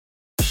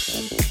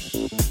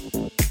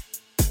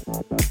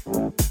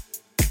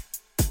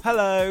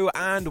Hello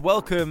and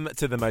welcome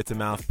to the Motor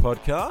Mouth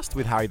podcast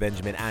with Harry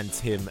Benjamin and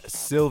Tim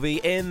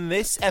Sylvie. In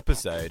this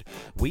episode,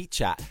 we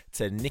chat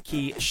to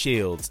Nicki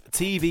Shields,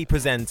 TV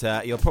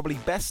presenter. You'll probably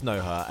best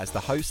know her as the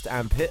host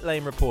and pit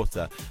lane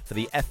reporter for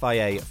the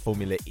FIA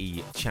Formula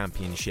E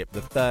Championship,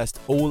 the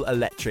first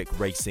all-electric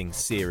racing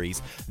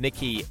series.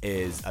 Nicki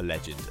is a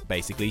legend,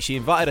 basically. She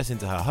invited us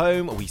into her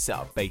home. We set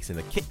up base in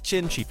the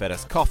kitchen. She fed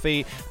us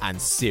coffee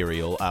and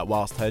cereal,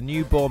 whilst her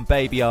newborn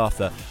baby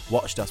Arthur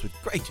watched us with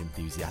great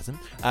enthusiasm.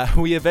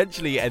 We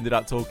eventually ended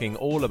up talking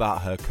all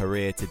about her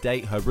career to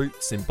date, her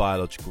roots in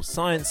biological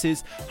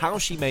sciences, how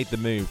she made the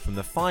move from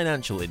the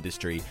financial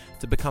industry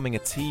to becoming a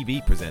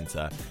TV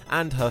presenter,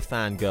 and her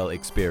fangirl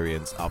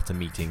experience after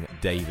meeting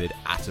David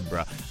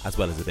Attenborough, as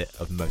well as a bit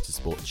of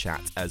motorsport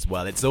chat as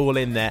well. It's all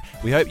in there.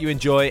 We hope you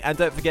enjoy, and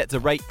don't forget to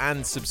rate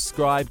and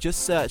subscribe.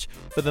 Just search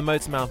for the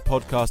Motormouth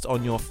podcast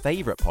on your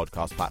favourite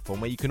podcast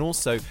platform, where you can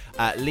also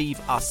leave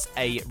us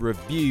a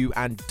review.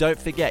 And don't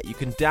forget, you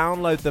can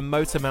download the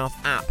Motormouth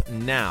app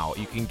now.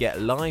 You can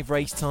get live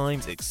race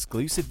times,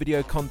 exclusive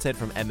video content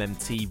from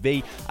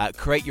MMTV,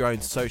 create your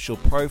own social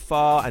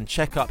profile, and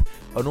check up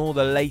on all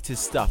the latest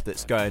stuff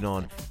that's going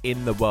on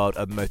in the world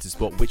of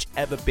motorsport,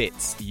 whichever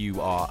bits you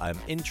are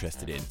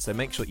interested in. So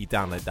make sure you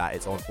download that.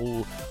 It's on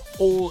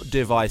all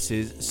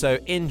devices. So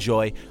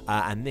enjoy,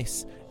 and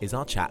this is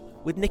our chat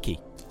with Nicki.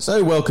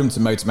 So welcome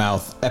to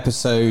Motormouth,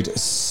 episode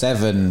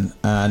 7,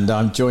 and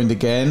I'm joined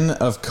again,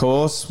 of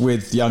course,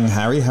 with young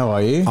Harry. How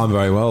are you? I'm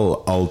very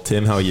well, old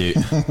Tim. How are you?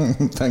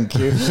 Thank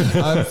you.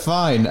 I'm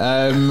fine.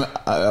 What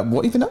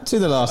have you been up to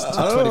the last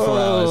 24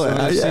 hours?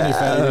 I've seen you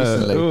fairly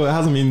recently. It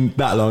hasn't been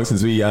that long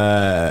since we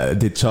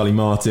did Charlie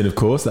Martin, of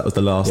course. That was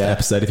the last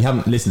episode. If you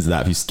haven't listened to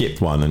that, if you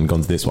skipped one and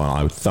gone to this one,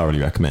 I would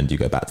thoroughly recommend you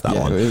go back to that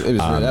one. It was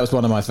that was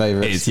one of my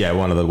favourites. It's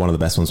one of the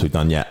best ones we've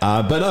done yet.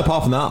 But no,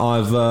 apart from that,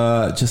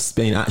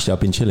 I've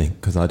been chilling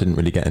because I didn't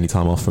really get any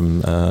time off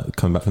from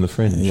coming back from the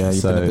Fringe. Yeah,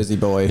 you've been a busy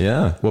boy.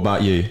 Yeah. What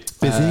about you?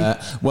 Busy?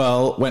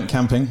 Well, went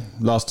camping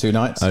last 2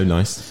 nights. Oh,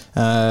 nice.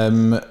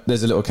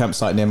 There's a little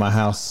campsite near my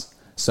house.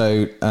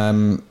 So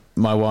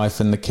my wife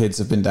and the kids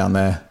have been down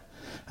there.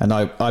 And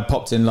I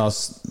popped in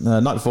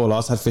night before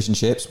last, had fish and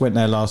chips, went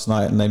there last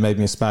night and they made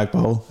me a spag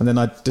bowl. And then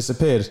I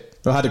disappeared.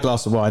 I had a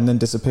glass of wine, then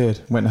disappeared.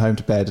 Went home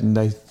to bed and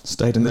they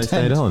stayed in the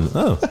tent. Stayed on.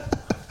 Oh.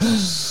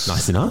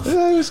 Nice enough.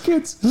 Yeah, it was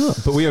good. Oh,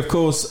 but we are, of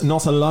course,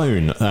 not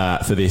alone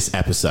for this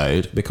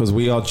episode, because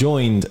we are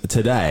joined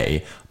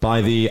today by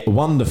the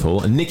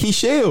wonderful Nicki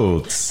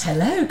Shields.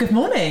 Hello, good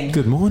morning.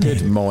 Good morning.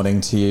 Good morning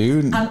to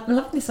you. I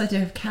love this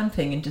idea of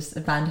camping and just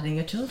abandoning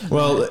your children.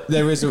 Well,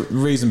 there is a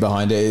reason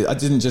behind it. I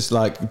didn't just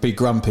be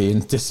grumpy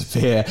and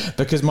disappear,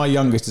 because my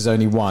youngest is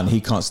only 1. He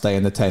can't stay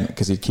in the tent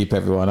because he'd keep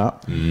everyone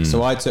up.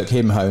 So I took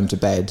him home to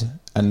bed.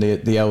 And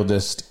the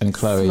eldest and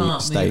Chloe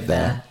Smart stayed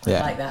there. Yeah.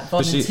 I like that.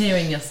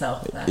 Volunteering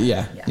yourself there.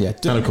 Yeah.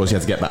 And of course, you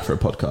had to get back for a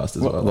podcast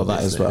as well. Well,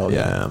 that as well.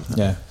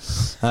 Yeah.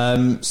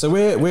 So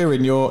we're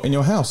in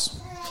your house.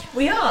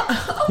 We are.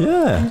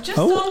 I'm just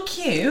on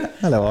cue.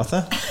 Hello,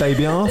 Arthur.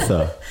 Baby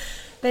Arthur.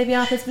 Baby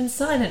Arthur's been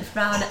silent for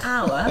about an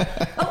hour.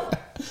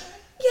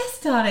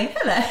 Yes, darling.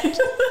 Hello.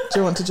 Do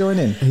you want to join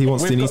in? He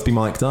needs to be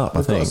mic'd up,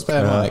 I think. Got a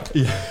spare mic.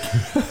 Yeah.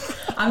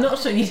 I'm not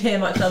sure you'd hear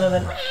much other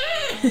than...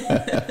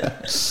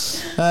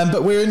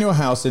 but we're in your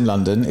house in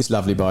London. It's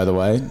lovely, by the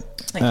way.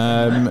 Thank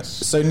you very much.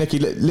 So, Nicki,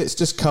 let's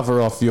just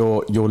cover off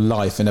your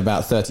life in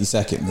about 30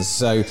 seconds.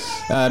 So,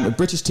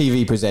 British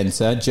TV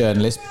presenter,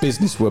 journalist,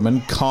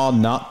 businesswoman, car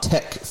nut,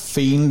 tech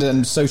fiend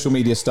and social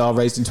media star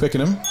raised in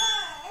Twickenham.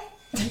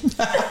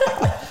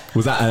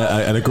 Was that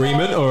an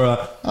agreement or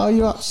a... Are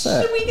you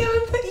upset? Should we go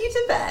and put you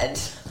to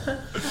bed?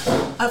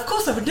 Of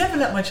course, I would never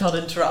let my child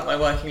interrupt my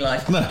working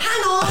life. No.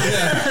 Hang on!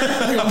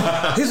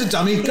 Yeah. Here's a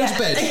dummy, go to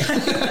bed.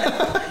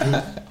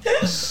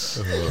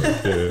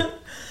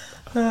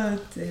 Oh,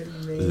 dear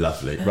me.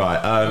 Lovely.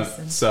 Right,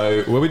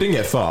 we didn't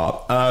get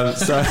far.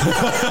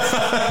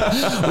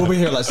 We'll be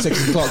here at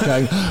 6 o'clock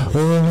going...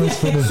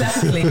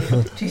 Exactly.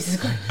 Jesus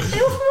Christ.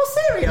 Anyone for more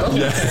cereal?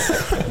 Yeah.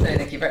 No,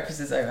 Nicki, breakfast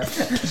is over.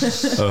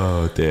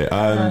 Oh, dear.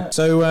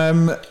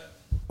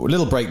 A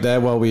little break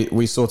there while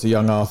we sort a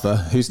young Arthur,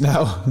 who's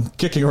now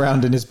kicking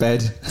around in his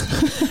bed.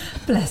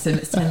 Bless him,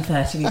 it's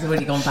 10:30 and he's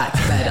already gone back to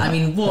bed. I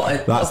mean,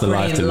 that's the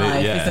life to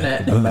live, yeah. Isn't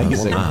it?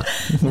 Amazing.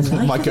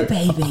 I might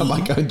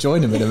go and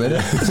join him in a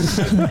minute.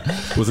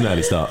 It was an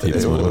early start for you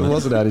this morning. It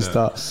was an early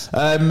start.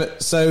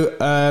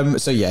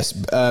 So yes,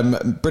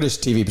 British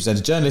TV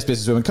presenter, journalist,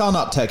 businesswoman, car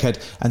nut, tech head,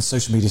 and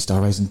social media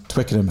star raised in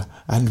Twickenham.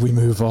 And we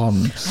move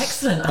on.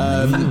 Excellent.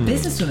 In fact,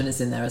 businesswoman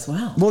is in there as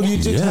well. Well, you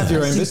did have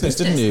your own business,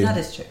 didn't you? That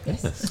is true,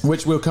 yes.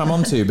 Which we'll come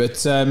on to.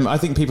 But I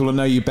think people will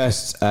know you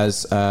best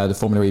as the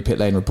Formula E pit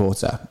lane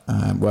reporter,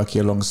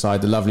 working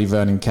alongside the lovely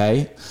Vernon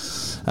Kay.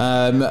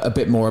 A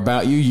bit more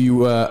about you. You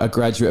were a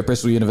graduate at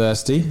Bristol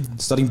University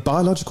studying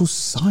biological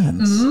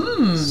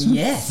science.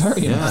 Yes.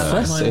 Very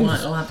impressive. My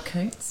white lab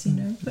coats, you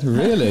know.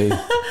 Really?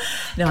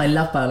 No, I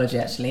love biology,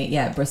 actually.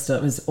 Yeah, Bristol,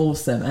 it was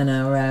awesome. And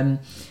our...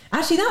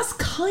 Actually, that's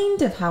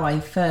kind of how I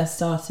first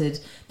started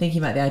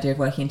thinking about the idea of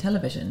working in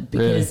television,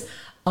 because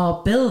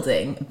our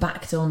building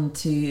backed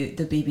onto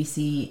the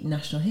BBC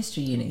National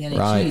History Unit, the NHU,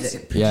 Right.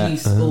 that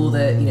produced all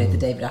the, the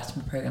David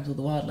Attenborough programmes, all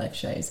the wildlife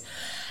shows.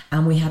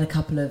 And we had a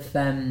couple of,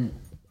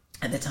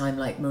 at the time,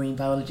 like marine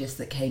biologists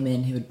that came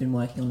in who had been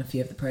working on a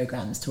few of the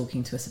programmes,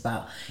 talking to us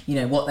about,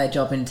 what their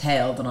job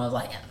entailed. And I was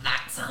like,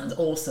 that sounds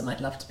awesome.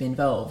 I'd love to be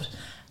involved.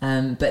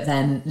 But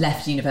then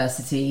left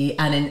university,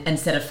 and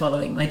instead of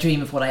following my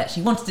dream of what I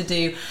actually wanted to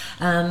do,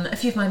 a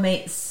few of my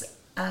mates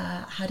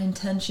had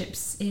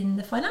internships in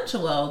the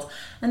financial world,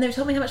 and they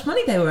told me how much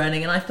money they were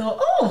earning, and I thought,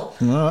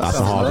 that's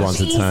a hard one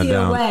to turn easier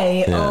down.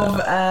 way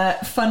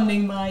of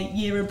funding my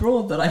year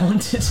abroad that I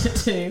wanted to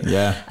do.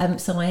 Yeah.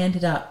 So I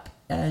ended up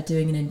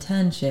doing an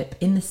internship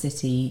in the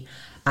city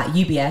at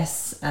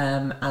UBS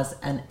as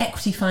an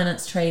equity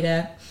finance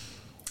trader.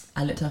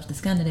 I looked after the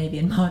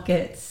Scandinavian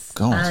markets,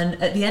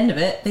 and at the end of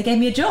it, they gave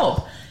me a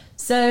job.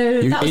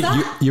 So that was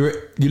that.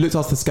 You looked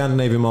after the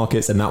Scandinavian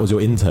markets, and that was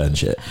your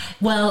internship.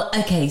 Well,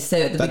 okay, so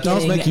at the That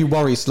beginning... does make you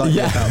worry slightly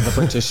about the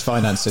British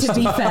finance To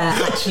system. be fair,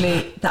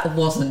 actually, that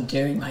wasn't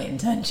during my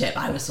internship.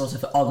 I was sort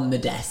of on the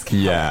desk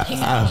helping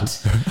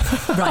out,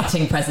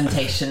 writing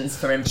presentations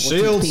for important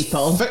Shields,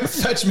 people.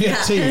 fetch me a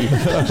tea.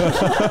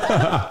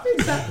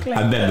 Exactly.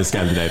 And then the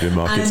Scandinavian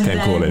markets came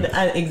calling.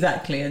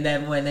 Exactly. And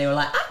then when they were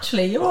like,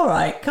 actually, you're all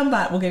right, come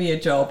back, we'll give you a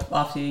job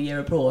after your year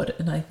abroad.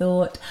 And I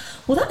thought,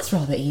 well, that's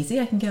rather easy.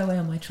 I can go away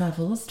on my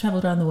travels,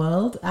 travelled around the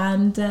world,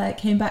 and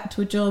came back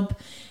to a job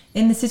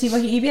in the city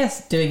working at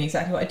UBS, doing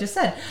exactly what I just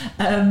said,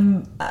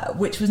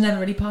 which was never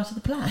really part of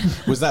the plan.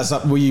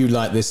 Were you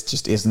like, this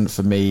just isn't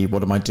for me,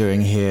 what am I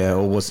doing here?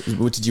 Or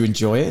did you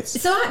enjoy it?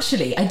 So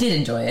actually, I did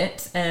enjoy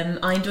it.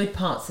 I enjoyed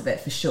parts of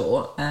it for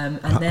sure. And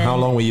then, How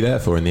long were you there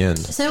for in the end?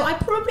 So I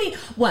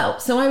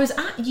was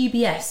at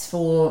UBS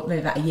for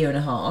maybe about a year and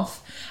a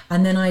half.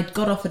 And then I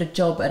got offered a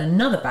job at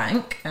another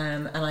bank.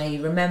 And I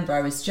remember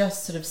I was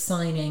just sort of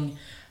signing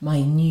my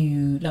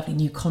lovely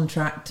new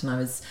contract, and I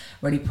was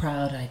really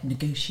proud. I'd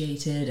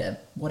negotiated a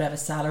whatever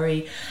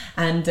salary,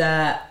 and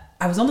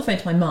I was on the phone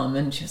to my mum,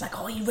 and she was like,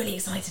 "Oh, are you really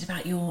excited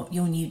about your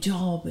new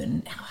job?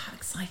 And how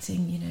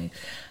exciting, And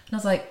I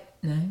was like,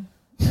 "No,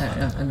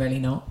 I'm really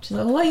not." She's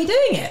like, "Well, why are you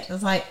doing it?" I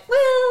was like,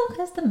 "Well,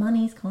 because the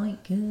money's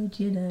quite good,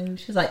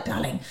 She was like,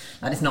 "Darling,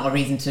 that is not a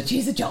reason to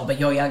choose a job at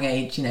your young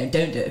age. Don't do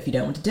it if you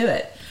don't want to do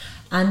it."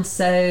 And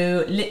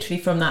so, literally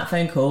from that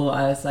phone call,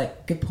 I was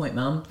like, "Good point,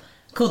 Mum."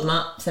 Called them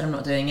up, said I'm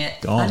not doing it.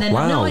 God, and then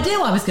wow. no idea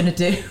what I was going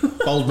to do.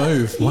 Bold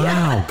move.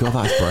 Wow, God,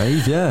 that's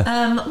brave, yeah.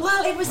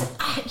 Well, it was,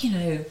 you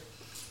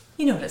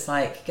know what it's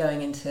like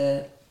going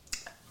into...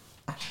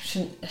 I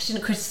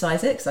shouldn't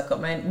criticise it, because I've got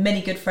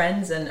many good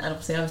friends, and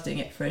obviously I was doing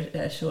it for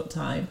a short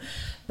time.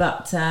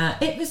 But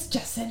it was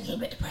just a little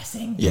bit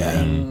depressing.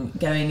 Yeah.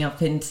 Going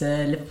up into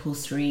Liverpool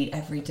Street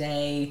every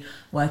day,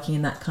 working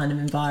in that kind of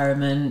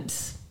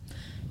environment...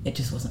 It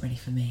just wasn't really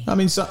for me. I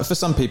mean, for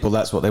some people,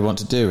 that's what they want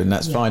to do, and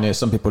that's fine.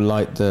 Some people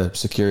like the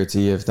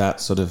security of that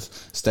sort of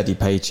steady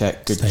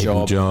paycheck, good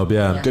job,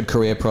 yeah. Good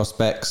career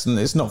prospects, and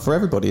it's not for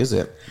everybody, is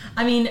it?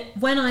 I mean,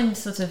 when I'm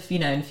sort of,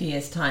 in a few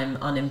years' time,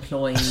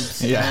 unemployed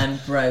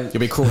and broke, You'll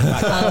be crawling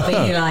back. I'll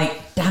be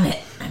like, damn it,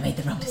 I made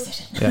the wrong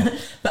decision. Yeah.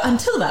 But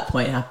until that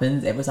point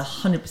happens, it was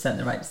 100%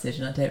 the right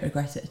decision. I don't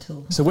regret it at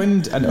all. So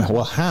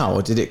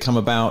how did it come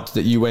about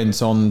that you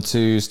went on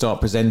to start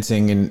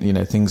presenting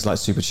in, things like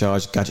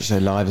Supercharged, Gadget Show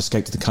Live,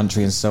 Escape to the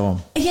Country, and so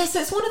on? Yeah, so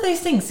it's one of those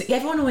things.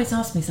 Everyone always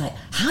asks me, it's like,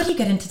 how do you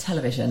get into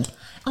television?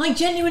 I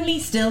genuinely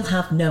still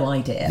have no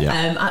idea.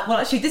 Yeah. Well,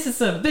 actually, this is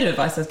sort of a bit of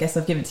advice I guess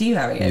I've given to you,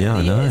 Harry, over Yeah, the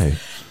I know. years.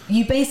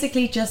 You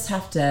basically just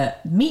have to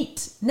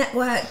meet,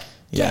 network,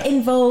 get Yeah.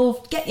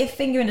 involved, get your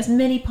finger in as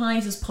many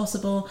pies as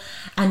possible,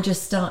 and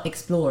just start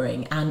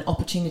exploring, and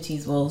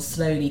opportunities will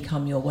slowly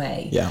come your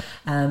way. Yeah.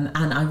 And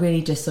I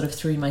really just sort of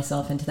threw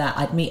myself into that.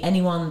 I'd meet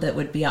anyone that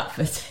would be up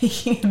for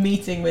taking a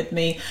meeting with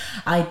me.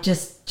 I'd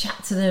just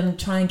chat to them,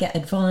 try and get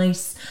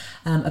advice,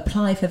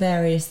 apply for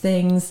various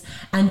things,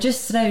 and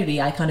just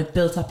slowly I kind of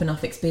built up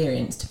enough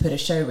experience to put a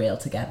show reel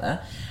together.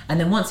 And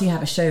then once you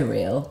have a show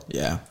reel,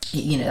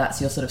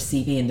 that's your sort of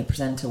CV in the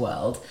presenter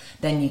world,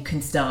 then you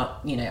can start,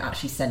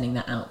 actually sending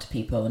that out to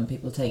people, and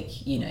people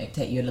take you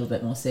a little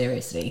bit more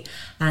seriously.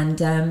 And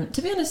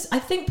to be honest, I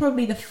think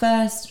probably the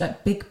first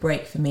big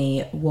break for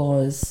me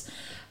was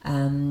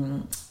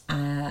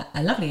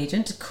a lovely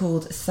agent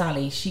called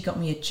Sally. She got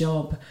me a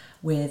job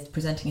with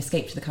presenting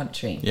Escape to the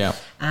Country. Yeah.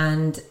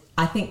 And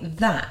I think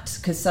that,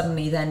 because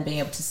suddenly then being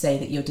able to say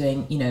that you're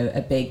doing,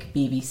 a big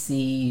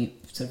BBC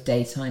sort of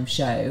daytime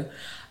show,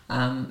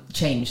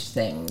 changed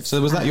things.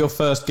 So was that your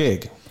first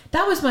gig?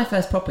 That was my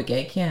first proper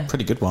gig, yeah.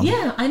 Pretty good one.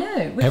 Yeah, I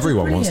know.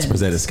 Everyone wants to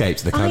present Escape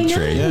to the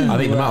Country. I know. I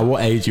think no matter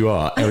what age you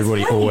are,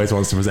 everybody right. always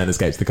wants to present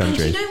Escape to the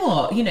Country. And you know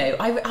what?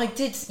 I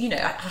did,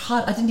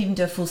 I didn't even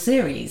do a full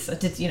series. I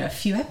did, a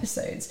few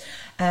episodes.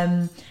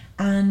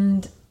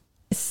 And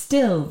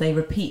still they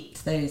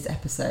repeat those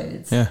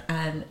episodes. Yeah.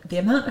 And the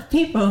amount of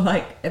people,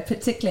 like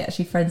particularly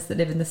actually friends that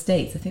live in the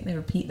States, I think they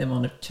repeat them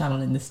on a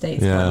channel in the States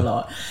quite a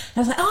lot. And I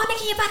was like, oh,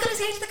 Nicki, you're back on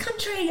Escape to the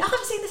Country. I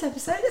haven't seen this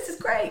episode. This is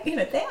great. You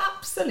know, they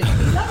absolutely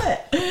love it.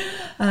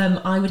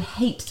 I would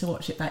hate to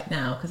watch it back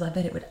now because I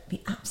bet it would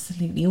be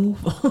absolutely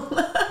awful.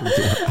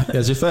 It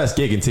was your first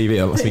gig in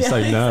TV. It must be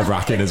so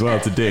nerve-wracking as well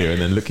to do.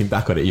 And then looking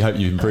back on it, you hope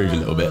you've improved a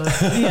little bit.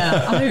 Yeah,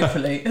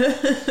 hopefully.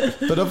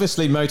 But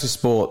obviously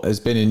motorsport has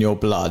been in your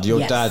blood. Your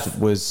Yes. dad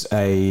was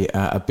a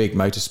big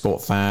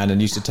motorsport fan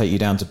and used to take you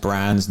down to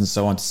Brands and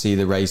so on to see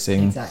the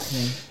racing.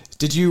 Exactly.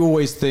 Did you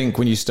always think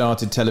when you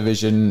started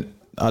television,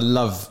 I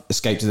love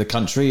Escape to the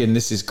Country and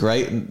this is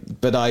great,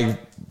 but I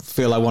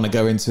feel I want to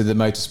go into the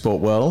motorsport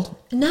world?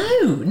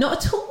 No,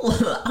 not at all.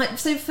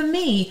 So for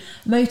me,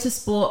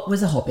 motorsport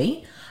was a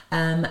hobby.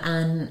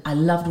 And I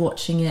loved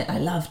watching it. I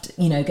loved,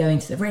 going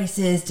to the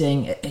races,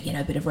 doing,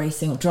 a bit of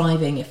racing or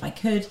driving if I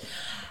could.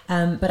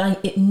 But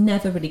it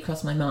never really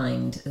crossed my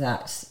mind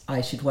that I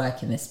should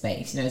work in this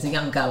space. As a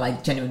young girl, I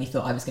genuinely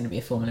thought I was going to be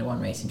a Formula One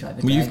racing driver.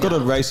 Well, you've got a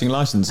racing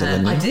licence,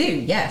 haven't you? I do,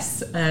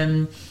 yes.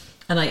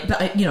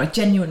 But I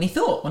genuinely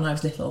thought when I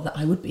was little that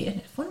I would be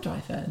an F1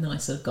 driver. And then I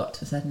sort of got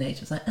to a certain age,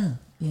 I was like,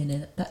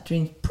 that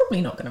dream's probably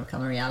not going to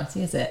become a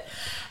reality, is it?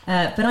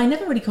 But I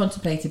never really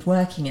contemplated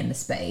working in the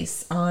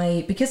space.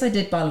 Because I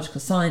did biological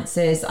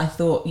sciences, I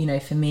thought,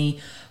 for me,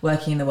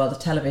 working in the world of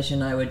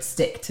television, I would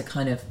stick to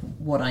kind of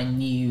what I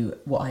knew,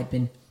 what I'd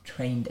been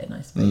trained in,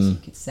 I suppose you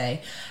could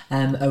say,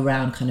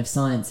 around kind of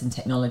science and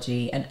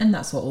technology. And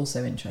that's what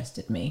also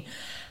interested me.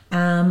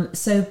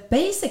 So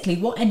basically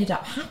what ended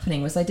up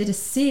happening was I did a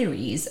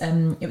series,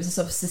 it was a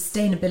sort of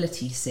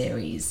sustainability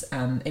series.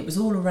 It was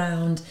all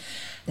around,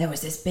 there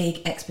was this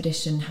big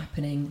expedition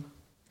happening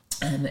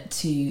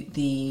to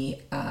the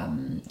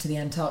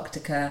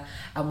Antarctica,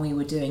 and we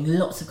were doing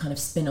lots of kind of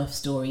spin-off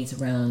stories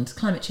around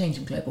climate change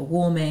and global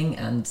warming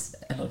and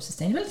a lot of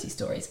sustainability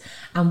stories.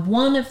 And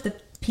one of the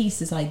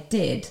pieces I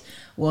did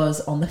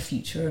was on the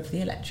future of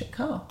the electric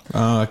car.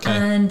 Oh, okay.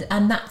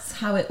 And that's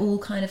how it all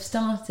kind of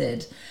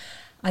started.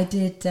 I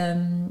did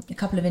a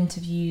couple of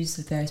interviews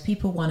with various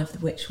people, one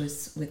of which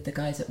was with the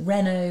guys at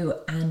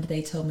Renault, and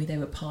they told me they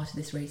were part of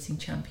this racing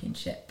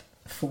championship,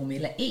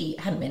 Formula E. It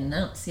hadn't been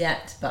announced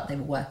yet, but they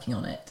were working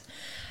on it.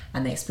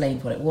 And they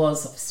explained what it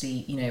was,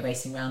 obviously,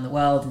 racing around the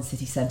world in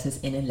city centres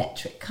in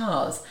electric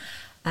cars.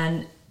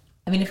 And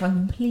I mean, if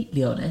I'm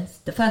completely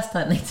honest, the first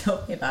time they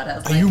told me about it, I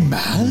was Are you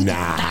mad?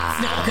 Nah.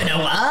 that's not going to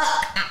work.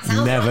 That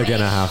sounds Never going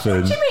to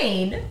happen. What do you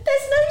mean?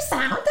 There's no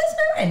sound, there's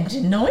no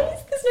engine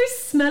noise, there's no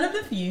smell of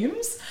the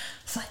fumes.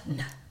 It's like,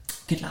 no,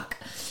 good luck.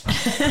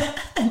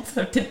 And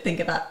so I didn't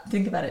think about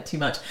it too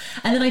much.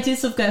 And then I did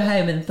sort of go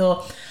home and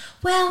thought,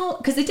 well,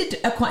 because they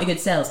did quite a good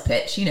sales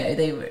pitch,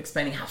 they were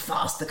explaining how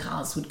fast the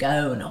cars would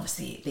go and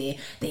obviously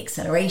the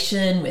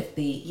acceleration with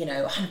the,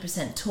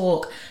 100%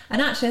 torque.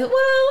 And actually I thought,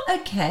 well,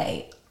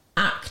 okay,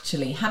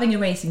 actually having a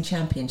racing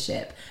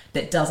championship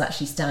that does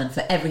actually stand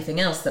for everything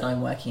else that I'm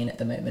working in at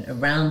the moment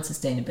around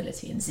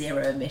sustainability and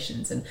zero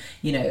emissions and,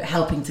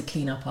 helping to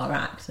clean up our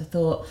act, I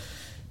thought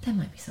there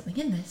might be something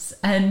in this.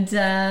 And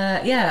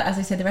as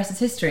I said, the rest is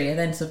history. I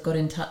then sort of got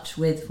in touch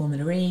with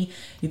Formula E,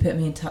 who put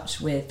me in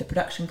touch with the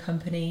production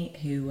company,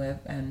 who were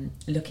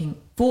looking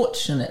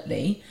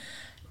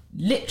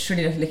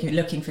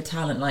for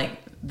talent like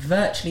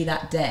virtually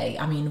that day.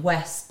 I mean,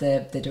 Wes,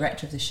 the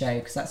director of the show,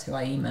 because that's who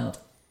I emailed,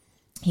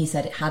 he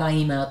said, had I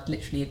emailed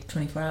literally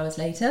 24 hours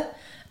later,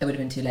 it would have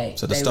been too late.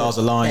 So the stars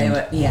aligned.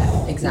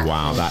 Yeah, exactly.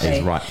 Wow, that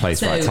is right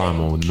place, right time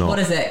or not. What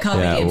is it?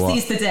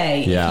 Seize the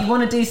day. Yeah. If you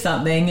want to do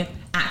something,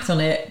 act on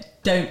it.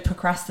 Don't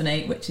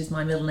procrastinate, which is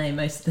my middle name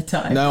most of the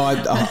time. No,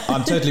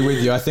 I'm totally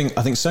with you. I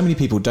think so many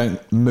people don't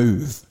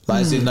move,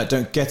 as in,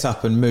 don't get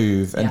up and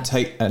move and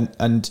take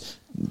and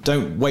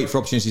don't wait for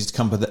opportunities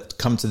to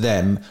come to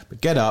them,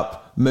 but get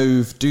up,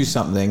 move, do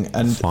something,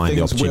 and find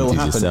the things will opportunities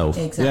happen. yourself.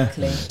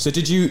 Exactly. Yeah. So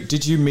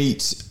did you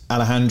meet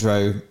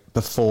Alejandro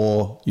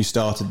before you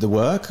started the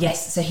work?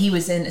 Yes. So he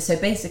was in. So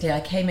basically,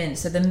 I came in.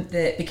 So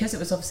because it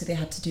was obviously they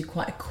had to do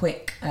quite a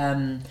quick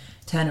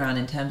turnaround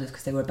in terms of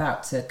because they were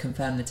about to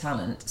confirm the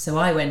talent. So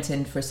I went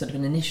in for a sort of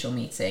an initial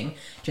meeting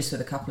just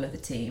with a couple of the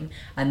team,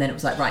 and then it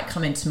was like, right,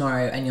 come in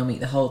tomorrow and you'll meet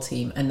the whole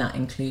team, and that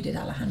included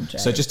Alejandro.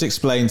 So just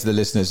explain to the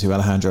listeners who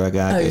Alejandro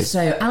Agag is.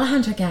 So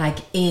Alejandro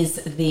Agag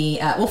is the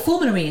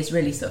Formula E is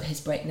really sort of his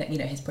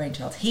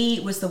brainchild.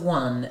 He was the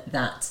one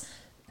that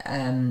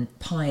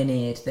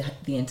pioneered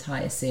the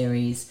entire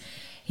series.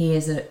 He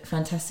is a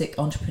fantastic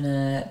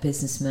entrepreneur,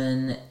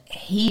 businessman.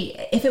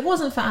 If it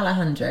wasn't for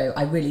Alejandro,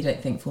 I really don't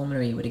think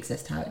Formula E would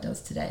exist how it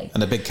does today.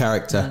 And a big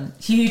character.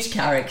 Huge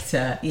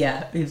character.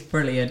 Yeah, he's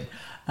brilliant.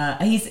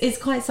 It's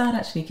quite sad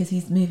actually because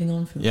he's moving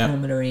on from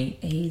Formula E.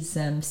 He's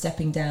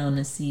stepping down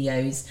as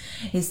CEO.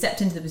 He's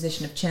stepped into the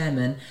position of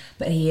chairman,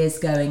 but he is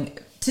going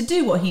to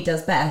do what he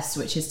does best,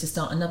 which is to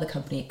start another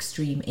company,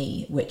 Extreme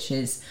E, which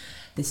is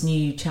this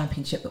new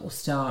championship that will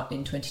start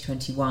in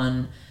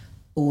 2021.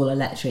 All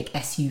electric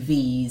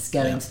SUVs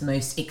going to the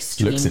most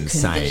extreme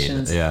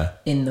conditions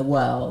in the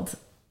world.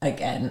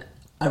 Again,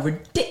 a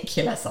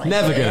ridiculous idea.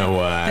 Never gonna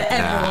work. That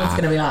everyone's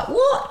going to be like,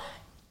 what?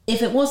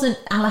 If it wasn't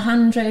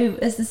Alejandro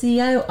as the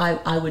CEO,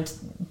 I would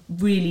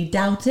really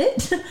doubt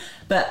it.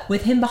 But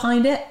with him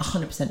behind it,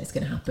 100% it's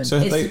going to happen. So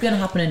it's going to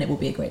happen, and it will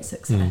be a great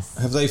success.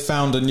 Have they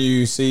found a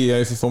new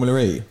CEO for Formula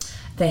E?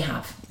 They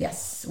have,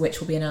 yes, which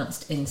will be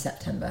announced in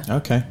September.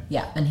 Okay.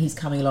 Yeah, and he's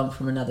coming along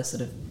from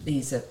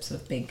he's a sort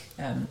of big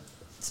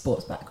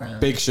sports background.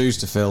 Big shoes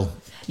to fill.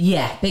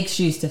 Yeah, big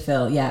shoes to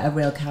fill. Yeah, a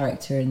real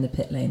character in the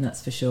pit lane,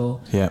 that's for sure.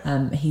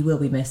 Yeah. He will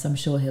be missed. I'm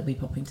sure he'll be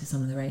popping to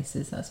some of the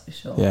races, that's for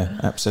sure. Yeah,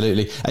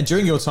 absolutely. And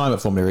during your time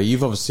at Formula E,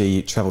 you've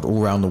obviously travelled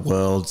all around the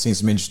world, seen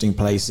some interesting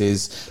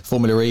places.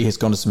 Formula E has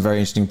gone to some very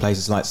interesting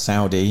places like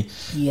Saudi.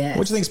 Yes.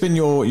 What do you think's been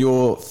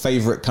your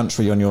favourite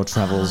country on your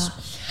travels?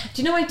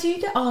 Do you know, I do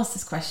get asked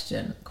this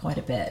question quite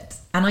a bit,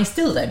 and I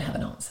still don't have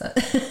an answer.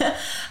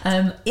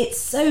 It's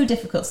so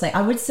difficult to say.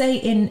 I would say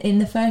in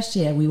the first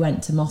year we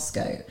went to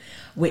Moscow,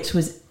 which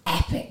was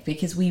epic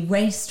because we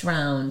raced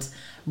round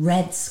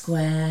Red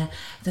Square,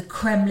 the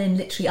Kremlin,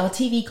 literally our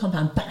TV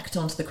compound backed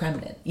onto the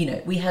Kremlin. You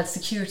know, we had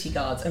security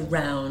guards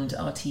around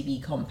our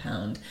TV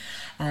compound.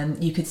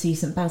 You could see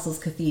St. Basil's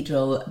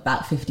Cathedral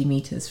about 50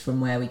 metres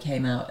from where we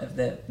came out of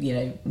the,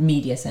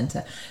 media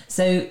centre.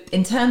 So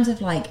in terms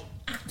of like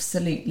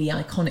absolutely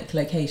iconic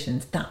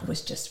locations, that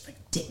was just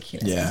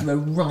ridiculous. Yeah. You were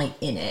right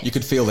in it. You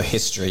could feel the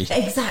history.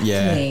 Exactly.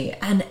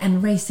 Yeah.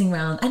 And racing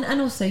around.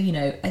 And also,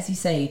 as you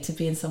say, to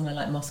be in somewhere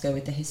like Moscow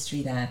with the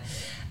history there.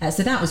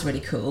 So that was really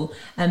cool.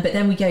 But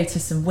then we go to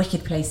some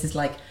wicked places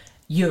like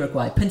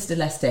Uruguay, Punta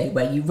del Este,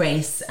 where you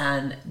race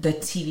and the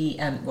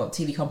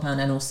TV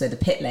compound and also the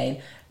pit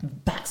lane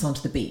backs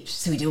onto the beach.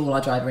 So we do all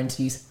our driver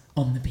interviews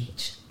on the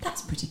beach.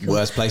 That's pretty cool.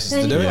 Worst places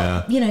then to do it.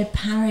 Yeah.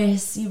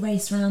 Paris, you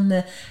race around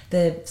the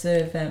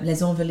sort of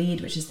Les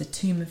Invalides, which is the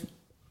tomb of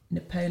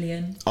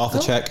Napoleon. Arthur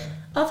Check.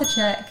 Arthur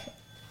Check.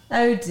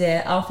 Oh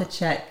dear, Arthur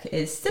Check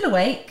is still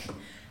awake.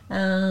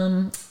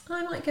 I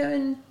might go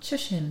and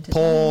shush him.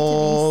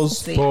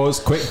 Pause.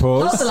 Quick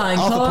pause. Off the line,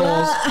 Arthur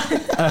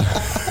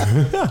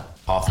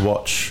Arthur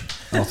watch.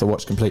 Arthur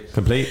watch complete.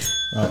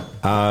 Right.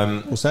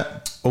 All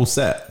set? All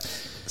set.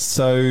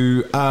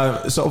 So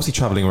obviously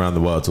traveling around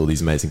the world to all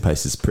these amazing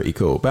places is pretty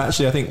cool. But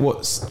actually, I think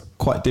what's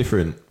quite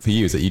different for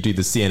you is that you do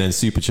the CNN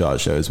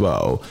Supercharged show as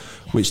well,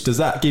 which does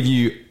that give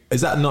you...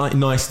 Is that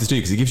nice to do?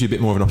 Because it gives you a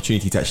bit more of an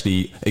opportunity to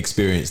actually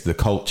experience the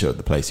culture of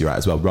the place you're at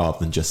as well, rather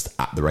than just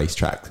at the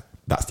racetrack.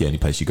 That's the only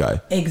place you go.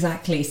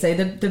 Exactly. So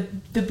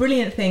the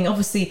brilliant thing,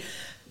 obviously,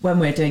 when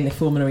we're doing the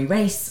Formula E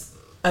race,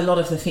 a lot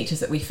of the features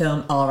that we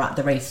film are at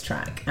the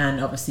racetrack,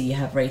 and obviously you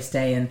have race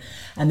day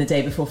and the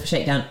day before for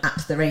shakedown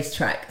at the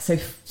racetrack. So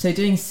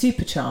doing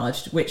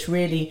Supercharged, which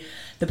really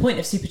the point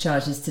of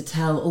Supercharged is to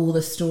tell all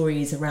the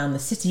stories around the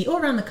city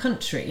or around the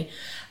country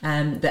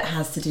that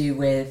has to do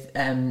with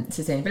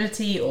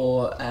sustainability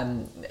or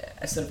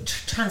sort of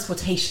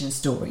transportation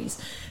stories.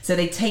 So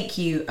they take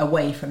you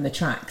away from the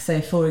track.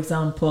 So for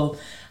example,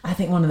 I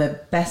think one of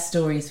the best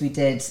stories we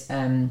did,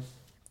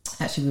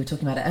 actually we were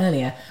talking about it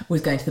earlier,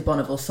 was going to the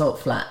Bonneville Salt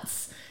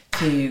Flats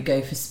to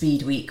go for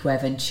Speed Week, where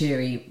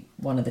Venturi,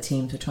 one of the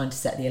teams, were trying to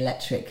set the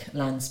electric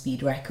land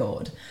speed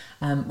record,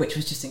 which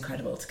was just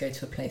incredible to go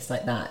to a place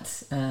like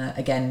that.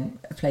 Again,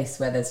 a place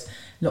where there's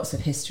lots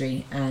of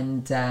history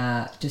and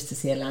just to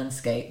see a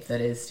landscape that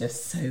is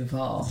just so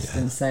vast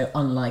and so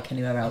unlike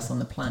anywhere else on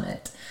the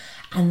planet.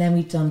 And then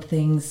we've done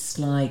things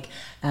like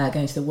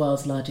going to the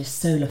world's largest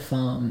solar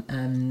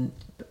farm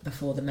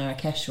before the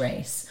Marrakesh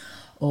race,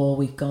 or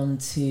we've gone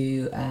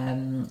to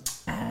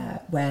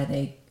where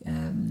they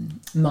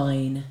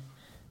mine.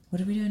 What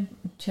did we do in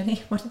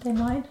Chile? What did they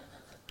mine?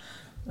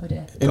 Oh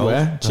dear. In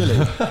where?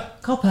 Chile.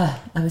 Copper.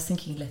 I was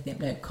thinking lithium.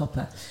 No,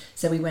 copper.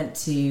 So we went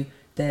to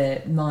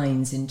the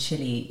mines in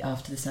Chile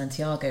after the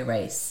Santiago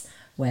race,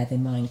 where they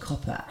mine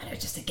copper. And it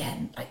was just,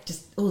 again, like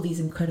just all these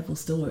incredible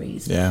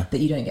stories that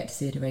you don't get to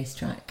see at a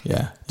racetrack.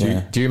 Yeah.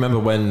 Do you remember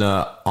when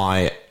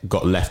I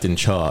got left in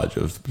charge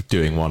of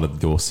doing one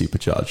of your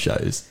Supercharged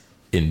shows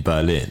in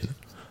Berlin?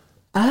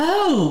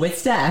 Oh, with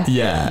Steph?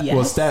 Yeah. Yes.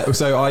 Well, Steph,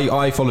 so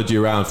I followed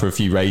you around for a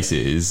few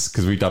races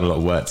because we've done a lot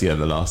of work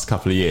together the last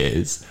couple of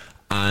years.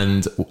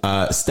 And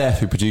Steph,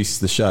 who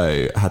produces the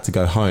show, had to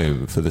go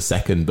home for the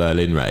second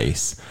Berlin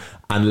race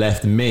and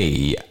left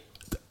me...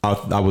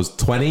 I was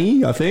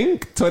 20, I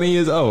think, 20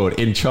 years old,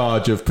 in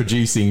charge of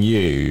producing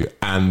you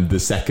and the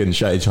second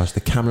show, in charge of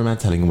the cameraman,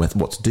 telling him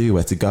what to do,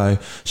 where to go.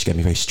 She gave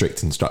me very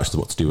strict instructions of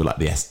what to do with like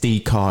the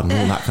SD card and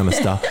all that kind of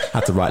stuff.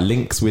 Had to write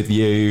links with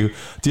you.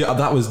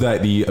 That was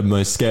like the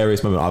most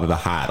scariest moment I've ever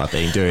had, I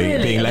think,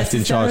 being left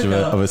in charge of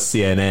a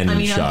CNN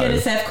show. I'm going to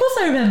say, of course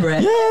I remember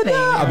it.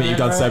 I mean, you've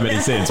done so many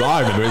since. Well,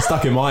 I remember it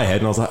stuck in my head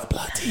and I was like,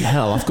 bloody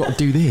hell, I've got to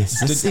do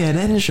this. It's a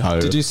CNN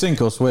show. Did you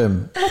sink or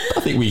swim? I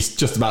think we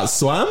just about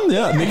swam,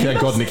 yeah.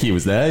 Nicki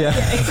was there,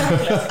 yeah.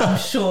 Exactly. I'm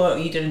sure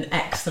you did an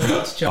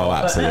excellent job. Oh,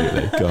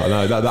 absolutely. God,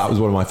 no, that was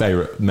one of my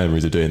favourite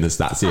memories of doing that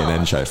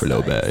CNN show for a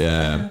little bit,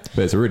 yeah.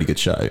 But it's a really good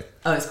show.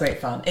 Oh, it's great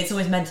fun. It's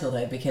always mental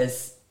though,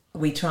 because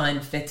we try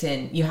and fit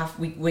in.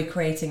 We're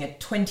creating a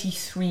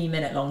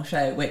 23-minute long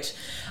show, which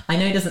I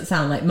know doesn't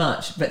sound like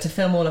much, but to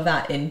film all of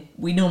that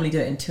we normally do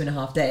it in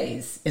 2.5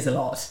 days is a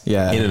lot.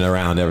 Yeah. In and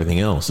around everything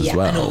else as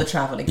well. And all the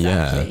travel,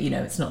 exactly.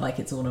 Yeah. It's not like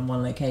it's all in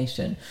one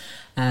location.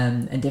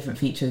 And different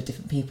features,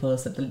 different people.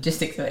 So the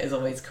logistics of it is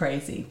always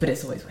crazy, but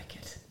it's always wicked.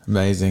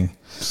 Amazing.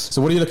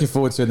 So what are you looking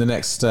forward to in the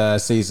next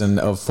season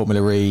of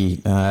Formula E?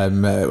 How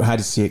do you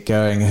see it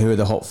going? Who are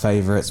the hot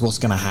favourites? What's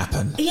going to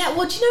happen? Yeah,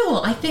 well, do you know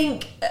what? I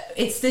think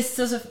it's this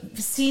sort of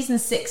season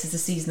 6 is a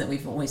season that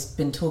we've always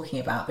been talking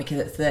about because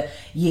it's the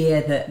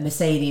year that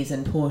Mercedes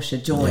and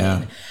Porsche join.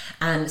 Yeah.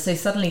 And so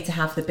suddenly to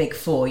have the big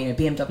four,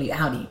 BMW,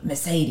 Audi,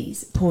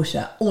 Mercedes,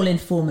 Porsche, all in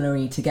Formula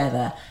E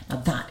together, now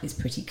that is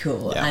pretty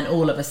cool. Yeah. And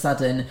all of a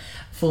sudden,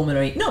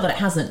 Formula E, not that it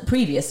hasn't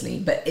previously,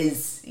 but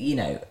is,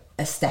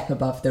 a step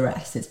above the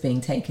rest. It's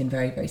being taken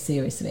very, very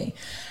seriously.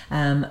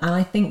 And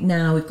I think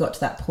now we've got to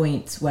that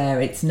point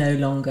where it's no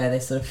longer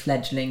this sort of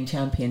fledgling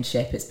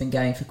championship. It's been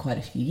going for quite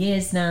a few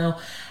years now.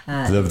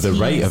 The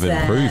rate of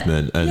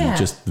improvement and Yeah.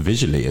 just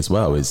visually as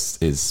well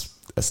is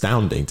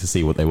astounding to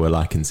see what they were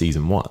like in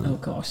season 1. Oh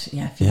gosh,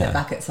 yeah. If you look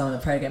back at some of the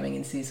programming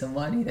in season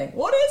 1, you think,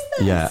 what is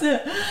this?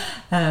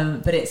 Yeah.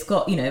 But it's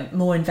got,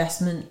 more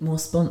investment, more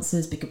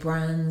sponsors, bigger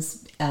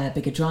brands,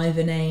 bigger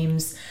driver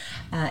names.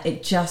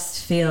 It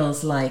just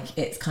feels like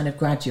it's kind of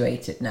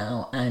graduated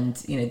now. And,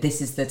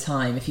 this is the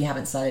time, if you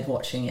haven't started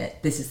watching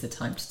it, this is the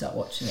time to start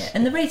watching it.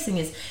 And the racing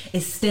is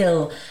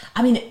still,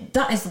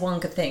 that is the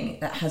one good thing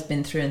that has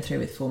been through and through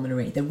with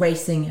Formula E. The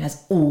racing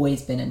has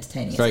always been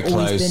entertaining. Very It's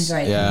always close, been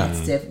very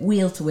competitive,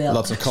 wheel to wheel,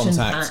 Lots of contact.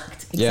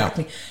 action-packed. Yeah.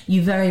 Exactly.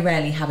 You very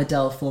rarely have a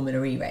dull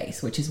Formula E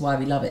race, which is why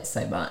we love it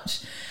so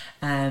much.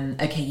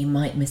 Okay, you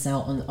might miss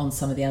out on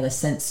some of the other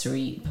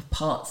sensory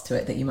parts to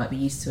it that you might be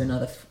used to in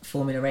other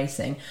Formula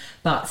racing,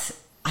 but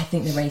I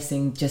think the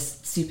racing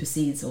just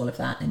supersedes all of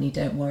that and you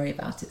don't worry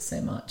about it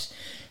so much.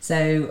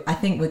 So I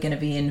think we're going to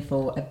be in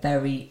for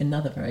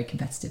another very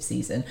competitive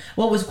season.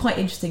 What was quite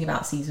interesting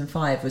about season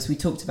 5 was we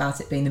talked about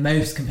it being the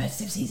most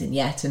competitive season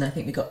yet, and I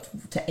think we got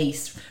to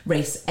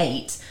race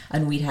 8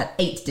 and we'd had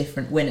 8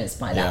 different winners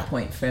by that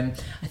point from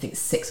I think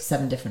 6 or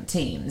 7 different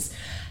teams.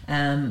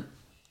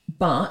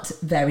 But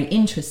very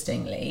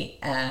interestingly,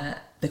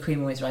 the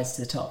cream always rises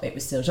to the top. It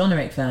was still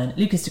Jean-Eric Verne,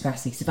 Lucas di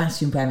Grassi,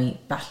 Sebastian Buemi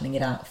battling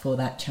it out for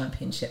that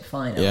championship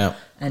final. Yeah.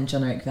 And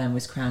Jean-Eric Verne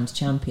was crowned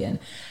champion.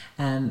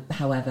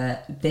 However,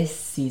 this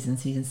season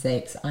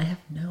 6, I have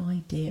no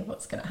idea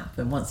what's going to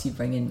happen once you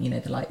bring in,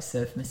 the likes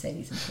of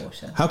Mercedes and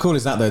Porsche. How cool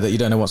is that, though, that you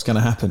don't know what's going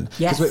to happen?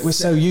 Yes, because we're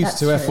so used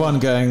to F1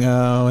 going,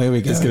 oh, here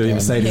we go. It's going to be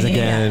Mercedes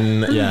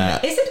again.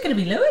 Yeah. Is it going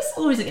to be Lewis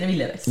or is it going to be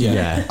Lewis?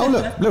 Yeah. Oh,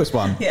 look, Lewis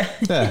won. Yeah.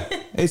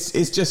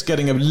 It's just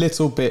getting a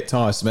little bit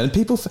tiresome. And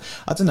people,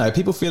 I don't know,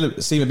 people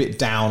seem a bit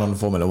down on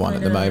Formula 1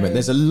 at the moment.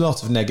 There's a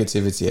lot of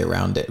negativity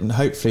around it. And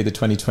hopefully the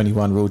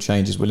 2021 rule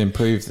changes will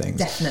improve things.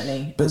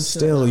 Definitely. But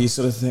still, you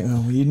sort of think,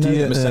 oh,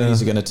 that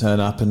Mercedes are going to turn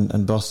up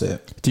and boss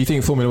it. Do you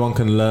think Formula 1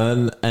 can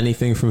learn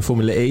anything from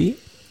Formula E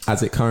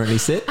as it currently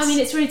sits?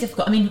 It's really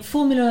difficult.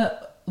 Formula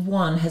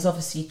 1 has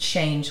obviously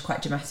changed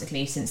quite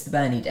dramatically since the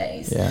Bernie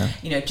days.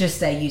 Yeah.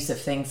 Just their use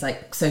of things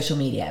like social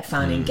media,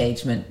 fan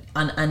engagement,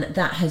 and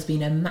that has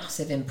been a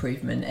massive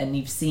improvement. And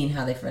you've seen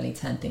how they've really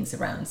turned things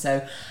around.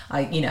 So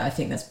I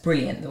think that's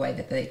brilliant the way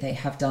that they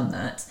have done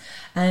that.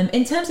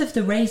 In terms of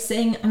the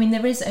racing,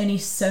 there is only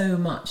so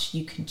much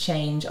you can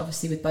change.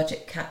 Obviously, with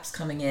budget caps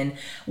coming in,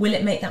 will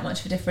it make that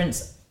much of a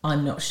difference?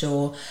 I'm not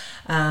sure.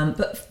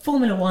 But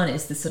Formula 1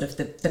 is the sort of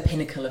the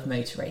pinnacle of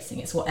motor racing.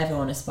 It's what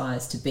everyone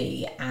aspires to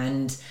be.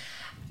 And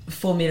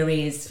Formula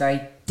E is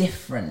very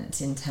different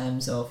in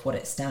terms of what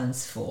it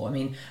stands for.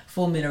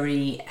 Formula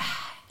E,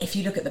 if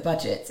you look at the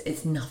budget,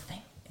 it's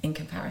nothing in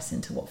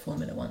comparison to what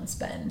Formula 1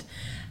 spend.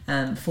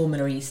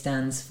 Formula E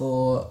stands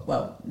for,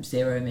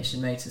 zero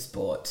emission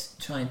motorsport,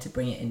 trying to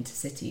bring it into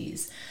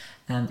cities.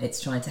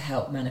 It's trying to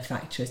help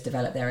manufacturers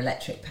develop their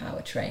electric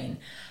powertrain.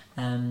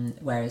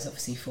 Whereas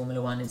obviously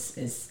Formula 1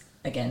 is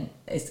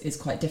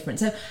quite different.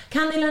 So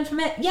can they learn from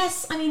it?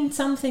 Yes,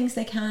 some things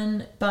they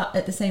can, but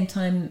at the same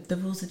time the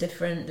rules are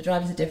different, the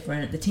drivers are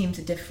different, the teams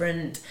are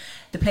different,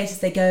 the places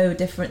they go are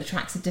different, the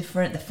tracks are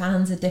different, the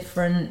fans are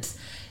different.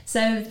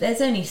 So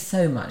there's only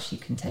so much you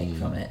can take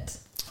from it.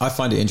 I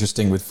find it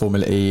interesting with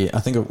Formula E. I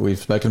think we've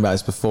spoken about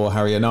this before,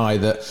 Harry and I,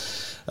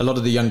 that a lot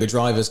of the younger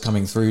drivers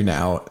coming through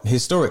now,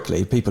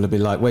 historically, people have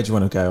been like, where do you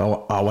want to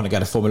go? I want to go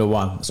to Formula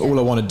 1. That's all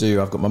I want to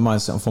do. I've got my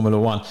mindset on Formula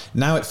 1.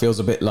 Now it feels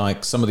a bit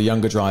like some of the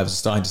younger drivers are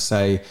starting to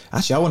say,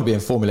 actually, I want to be in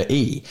Formula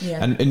E.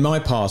 Yeah. And in my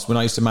past, when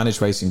I used to manage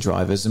racing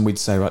drivers, and we'd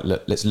say, right,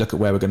 look, let's look at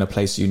where we're going to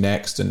place you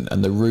next and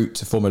the route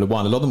to Formula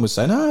 1. A lot of them would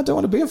say, no, I don't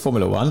want to be in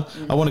Formula 1.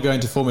 I want to go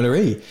into Formula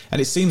E. And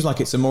it seems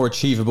like it's a more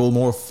achievable,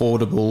 more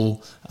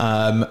affordable,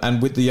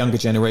 and with the younger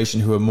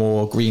generation who are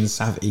more green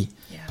savvy,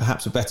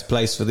 perhaps a better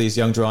place for these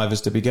young drivers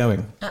to be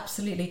going.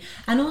 Absolutely.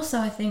 And also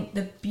I think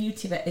the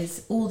beauty of it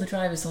is all the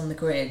drivers on the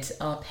grid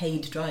are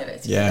paid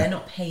drivers. Yeah. They're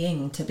not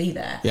paying to be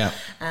there. Yeah.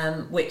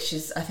 Which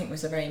is, I think,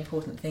 was a very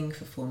important thing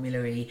for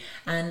Formula E.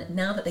 And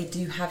now that they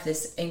do have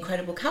this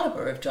incredible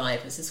calibre of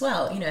drivers as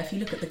well, you know, if you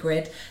look at the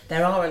grid,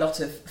 there are a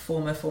lot of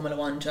former Formula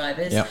One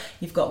drivers. Yeah.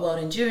 You've got World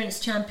Endurance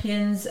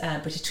champions,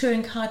 British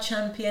Touring Car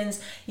champions.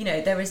 You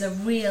know, there is a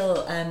real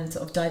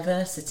sort of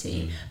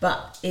diversity,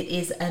 but it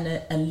is an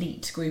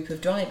elite group of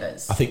drivers.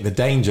 I think the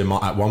danger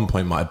at one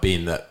point might have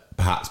been that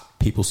perhaps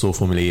people saw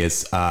Formula E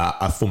as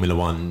a Formula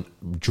One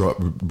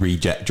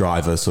reject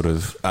driver sort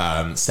of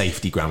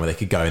safety ground where they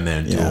could go in there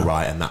and do all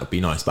right, and that would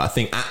be nice. But I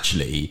think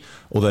actually,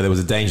 although there was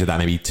a danger of that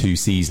maybe 2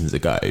 seasons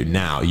ago,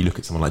 now you look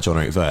at someone like John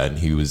Eric Verne,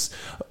 who was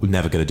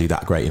never going to do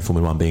that great in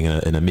Formula One, being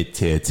in a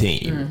mid-tier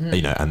team,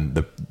 you know, and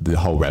the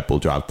whole Red Bull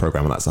Drive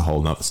program, and that's a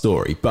whole nother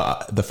story.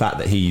 But the fact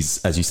that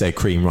he's, as you say,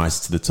 cream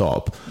rises to the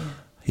top.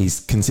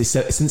 He's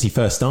consistent since he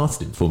first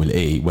started in Formula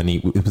E.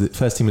 When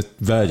first team was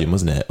Virgin,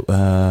 wasn't it?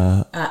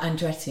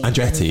 Andretti,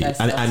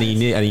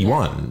 and he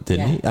won,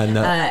 didn't he? And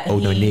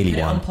he nearly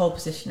won on pole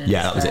position.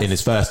 That was in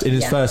his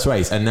first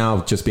race, and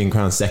now just being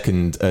crowned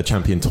second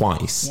champion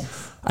twice.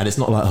 Yes. And it's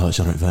not like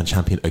Jean-Luc Verne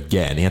champion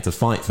again. He had to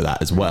fight for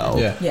that as well.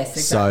 Yeah. Yes,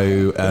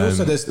 exactly. So But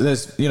also,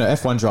 there's you know,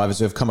 F1 drivers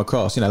who have come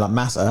across, you know, like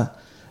Massa,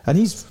 and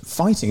he's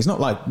fighting. He's not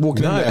like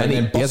walking in there and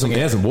he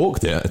hasn't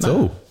walked it at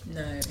all.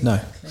 No.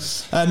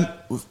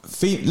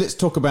 Let's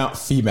talk about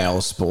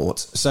female sport.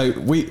 So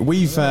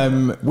we've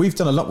done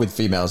a lot with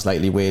females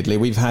lately. Weirdly,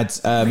 we've had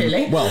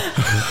Really? Well,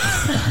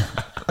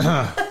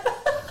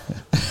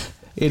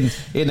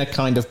 in a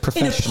kind of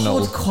professional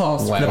in a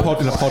podcast way. In a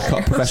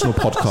professional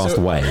podcast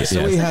way.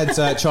 So we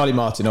had Charlie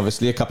Martin,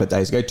 obviously, a couple of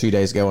days ago, 2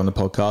 days ago on the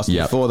podcast.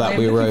 Yep. Before that,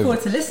 we I'm were looking over.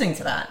 forward to listening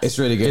to that. It's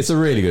really good. It's a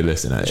really good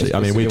listen, actually.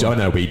 I mean, I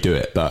know we do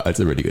it, but it's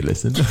a really good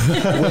listen.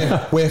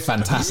 we're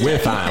fantastic.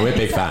 We're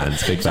big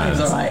fans. Big fans.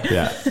 All right.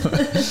 Yeah.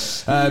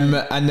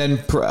 And then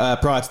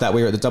prior to that,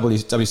 we were at the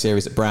W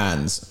Series at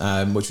Brands,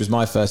 which was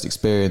my first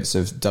experience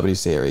of W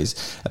Series.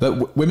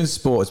 But women's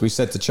sport, as we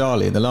said to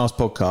Charlie in the last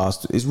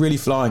podcast, is really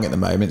flying at the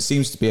moment. It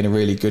seems to be in a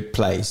really good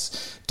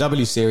place.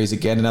 W Series,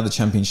 again, another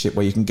championship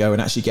where you can go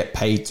and actually get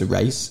paid to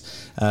race.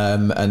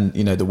 And,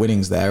 you know, the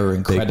winnings there are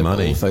incredible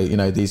money. for, you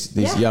know, these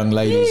young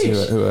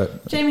ladies who are...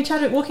 Jamie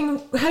Chadwick walking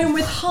home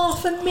with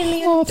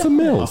 $500,000.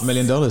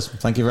 $500,000.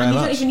 Thank you very And you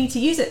much. don't even need to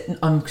use it.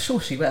 I'm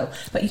sure she will,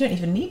 but you don't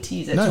even need to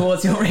use it No.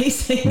 towards your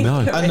racing. No.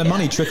 And the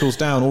money trickles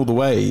down all the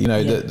way. You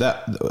know,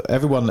 that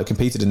everyone that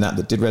competed in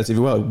that did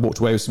relatively well walked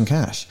away with some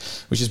cash,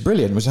 which is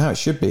brilliant, which is how it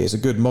should be. It's a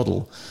good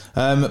model.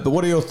 But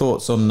what are your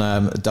thoughts on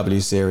W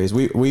Series?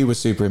 We were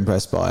super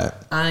impressed by it.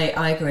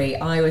 I agree.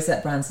 I was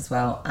at Brands as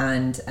well,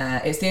 and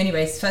it's the only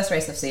first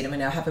race I've seen. I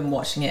mean, I have been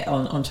watching it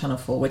on Channel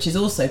 4, which is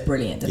also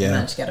brilliant that they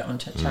managed to get it on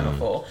Channel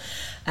 4.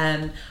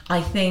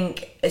 I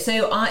think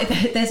so.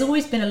 There's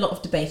always been a lot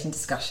of debate and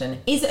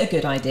discussion. Is it a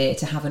good idea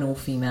to have an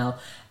all-female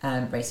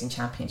racing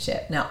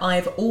championship? Now,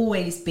 I've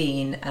always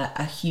been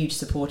a huge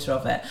supporter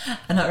of it,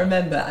 and I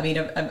remember, I mean,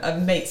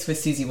 I'm mates with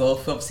Susie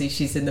Wolff. Obviously,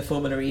 she's in the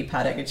Formula E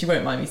paddock, and she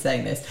won't mind me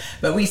saying this,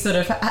 but we sort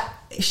of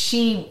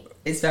she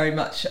is very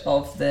much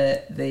of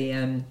the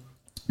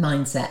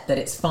mindset that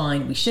it's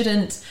fine. We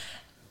shouldn't.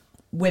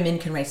 Women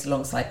can race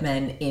alongside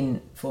men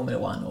in Formula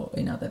One or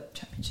in other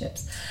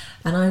championships.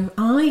 And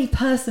I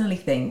personally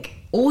think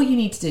all you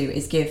need to do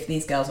is give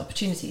these girls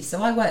opportunities.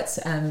 So I worked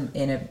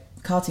in a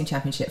karting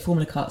championship,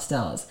 Formula Kart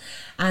Stars.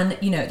 And,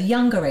 you know, at the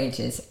younger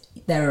ages,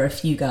 there are a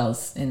few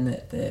girls in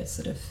the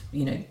sort of,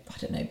 you know, I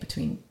don't know,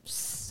 between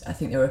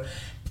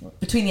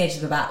the ages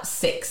of about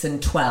 6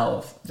 and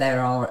 12,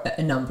 there are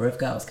a number of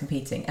girls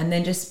competing. And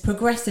then just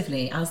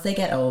progressively, as they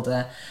get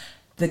older,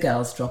 the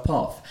girls drop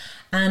off.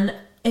 And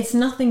it's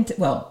nothing to,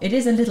 well, it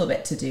is a little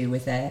bit to do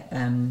with a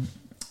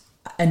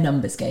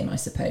numbers game, I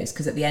suppose,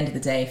 because at the end of the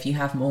day, if you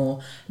have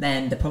more,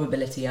 then the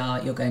probability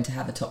are you're going to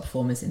have the top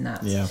performers in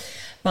that. Yeah.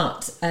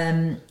 But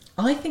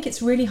I think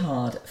it's really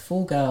hard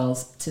for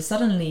girls to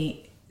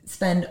suddenly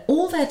spend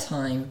all their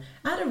time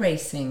at a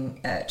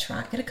racing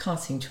track, at a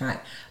karting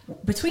track,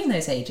 between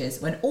those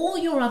ages, when all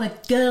your other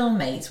girl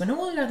mates, when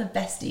all your other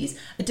besties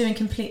are doing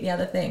completely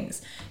other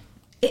things.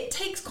 It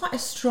takes quite a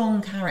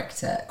strong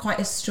character, quite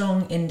a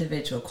strong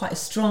individual, quite a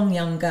strong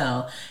young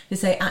girl to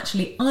say,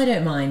 actually, I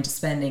don't mind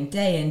spending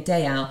day in,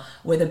 day out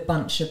with a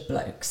bunch of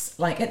blokes.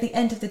 Like, at the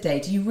end of the day,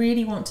 do you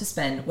really want to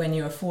spend, when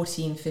you're a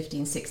 14,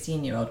 15,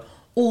 16-year-old,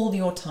 all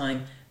your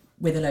time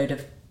with a load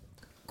of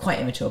quite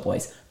immature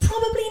boys?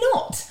 Probably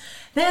not.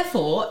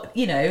 Therefore,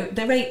 you know,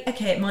 the rate,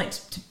 okay, it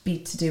might be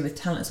to do with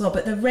talent as well,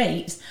 but the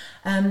rate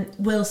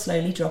will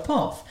slowly drop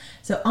off.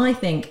 So I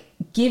think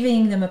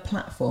giving them a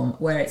platform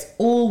where it's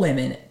all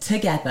women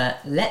together,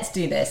 let's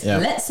do this,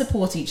 let's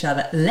support each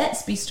other,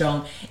 let's be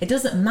strong. It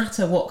doesn't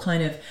matter what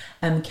kind of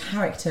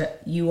character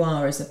you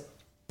are as a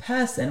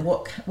person.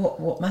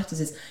 What matters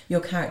is your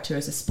character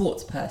as a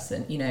sports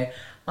person. You know,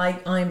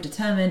 I'm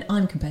determined,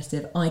 I'm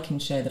competitive, I can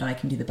show that I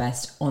can do the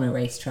best on a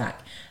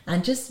racetrack,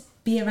 and just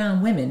be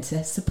around women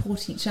to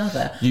support each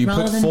other You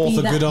rather put than forth be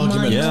a that good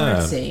argument.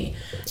 minority.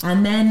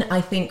 And then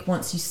I think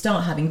once you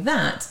start having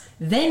that,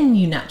 then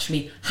you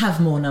naturally have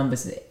more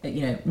numbers,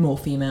 more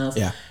females.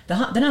 Yeah.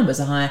 The numbers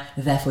are higher,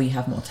 therefore you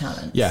have more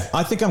talent. Yeah,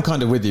 I think I'm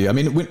kind of with you. I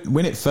mean,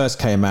 when it first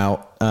came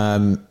out,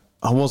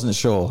 I wasn't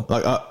sure.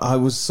 Like, I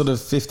was sort of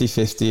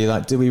 50-50.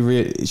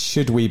 Like,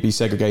 should we be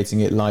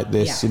segregating it like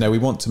this? Yeah. We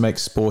want to make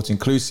sport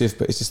inclusive,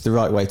 but it's just the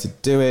right way to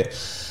do it.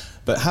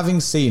 But having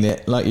seen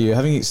it, like you,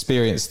 having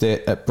experienced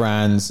it at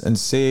brands and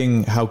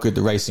seeing how good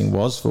the racing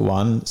was, for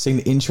one, seeing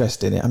the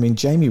interest in it. I mean,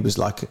 Jamie was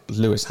like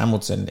Lewis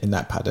Hamilton in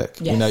that paddock.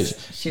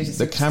 Yes, she was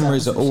a the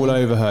cameras are all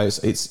over her.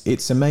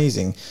 It's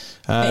amazing.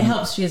 It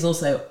helps. She is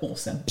also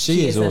awesome.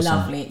 She is a awesome.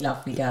 lovely,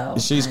 lovely girl.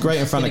 She's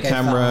great in front of gonna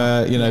go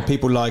camera. far.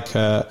 People like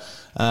her.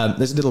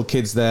 There's little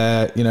kids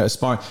there,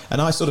 aspiring.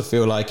 And I sort of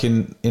feel like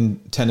in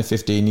 10 or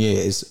 15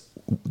 years,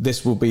 this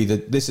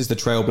is the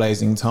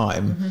trailblazing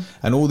time,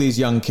 and all these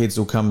young kids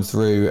will come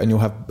through, and you'll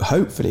have,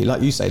 hopefully,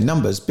 like you say,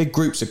 numbers, big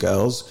groups of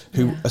girls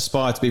who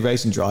aspire to be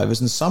racing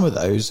drivers, and some of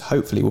those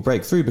hopefully will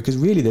break through, because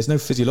really there's no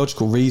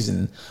physiological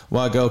reason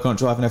why a girl can't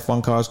drive an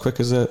F1 car as quick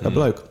as a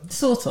bloke.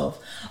 Sort of.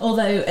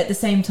 Although at the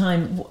same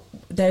time,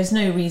 there's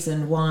no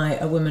reason why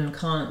a woman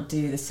can't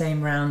do the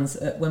same rounds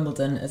at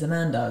Wimbledon as a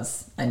man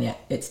does, and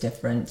yet it's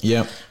different.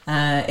 Yeah.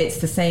 It's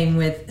the same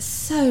with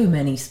so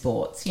many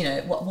sports.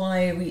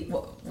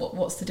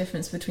 What's the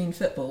difference between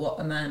football? What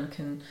a man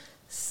can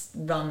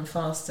run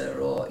faster,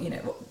 or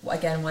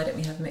again, why don't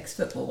we have mixed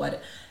football?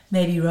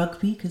 Maybe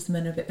rugby, because the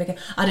men are a bit bigger.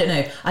 I don't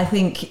know. I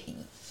think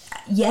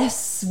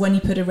yes, when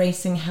you put a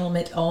racing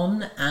helmet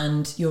on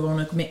and you're on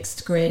a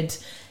mixed grid,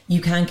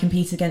 you can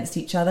compete against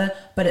each other,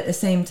 but at the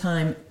same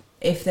time,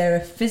 if there are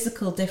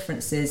physical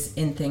differences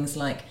in things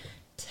like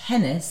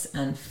tennis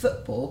and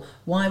football,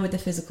 why would the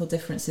physical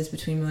differences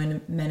between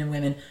men and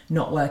women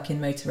not work in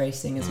motor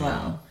racing as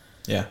well?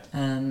 Yeah.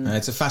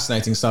 It's a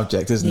fascinating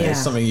subject, isn't it? Yeah.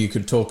 It's something you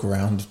could talk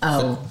around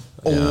Oh.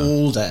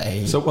 all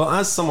day. So, well,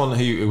 as someone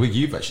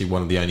you've actually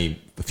one of the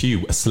only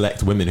few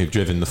select women who've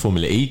driven the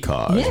Formula E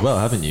car as Yes, well,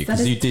 haven't you? that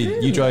Because is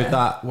true, you drove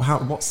yeah. that.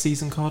 What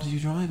season car did you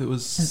drive? It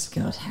was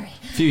Oh God, Harry.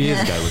 a few years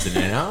ago, wasn't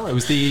it? Now it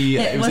was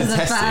it was in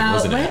testing,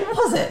 wasn't it? When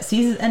was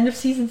it? End of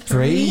season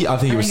 3? I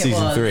think it was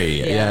season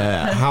 3.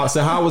 Yeah.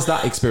 How was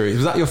that experience?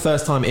 Was that your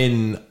first time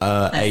in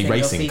a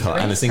racing car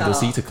and a single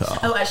seater car?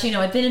 Oh, actually,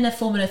 no. I'd been in a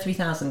Formula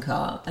 3000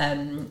 car,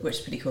 which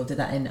is pretty cool. Did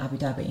that in Abu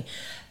Dhabi,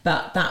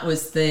 but that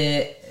was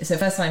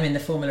first time in the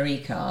Formula E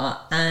car,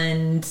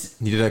 and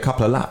You did a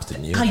couple of laps,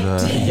 didn't you? I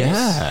did.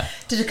 Yeah.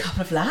 Did a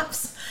couple of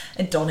laps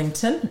in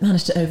Donington.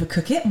 Managed to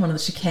overcook it in one of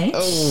the chicanes.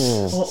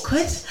 Oh.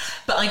 Awkward.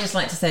 But I just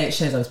like to say it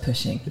shows I was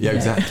pushing. Yeah,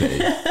 exactly.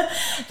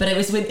 But it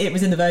was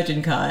in the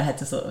Virgin car. I had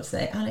to sort of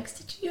say, Alex,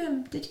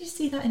 did you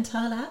see that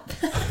entire lap?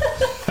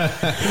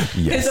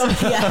 Yes.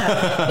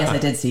 Yes, I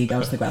did see you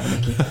go to the gravel,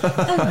 Nicki.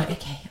 Oh right,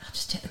 okay. I'll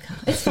just check the car.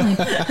 It's fine.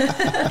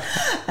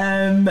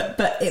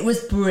 But it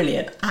was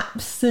brilliant.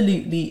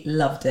 Absolutely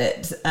loved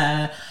it.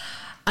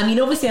 I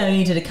mean, obviously, I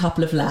only did a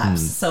couple of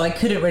laps, so I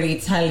couldn't really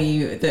tell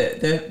you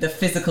the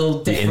physical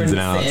The differences. ins and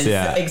outs,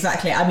 yeah.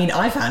 Exactly. I mean,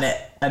 I found it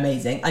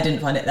amazing. I didn't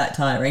find it that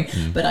tiring,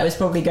 but I was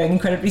probably going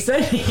incredibly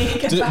slowly.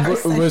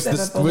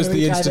 Was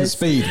the instant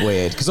speed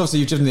weird? Because obviously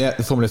you've driven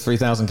the Formula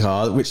 3000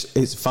 car, which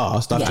is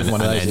fast. I've Yes. driven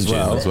one of An those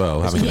engine as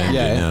well. having an Yeah.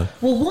 engine, yeah.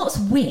 Well, what's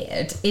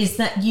weird is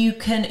that you've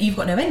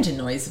got no engine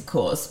noise, of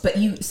course, but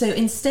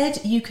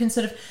instead you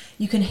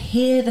can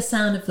hear the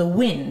sound of the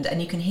wind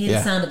and you can hear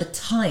the sound of the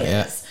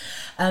tyres.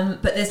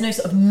 But there's no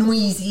sort of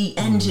noisy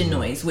engine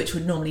noise, which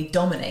would normally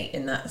dominate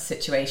in that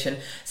situation.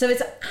 So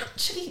it's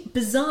actually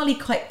bizarrely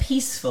quite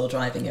peaceful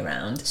driving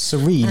around.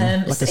 Serene,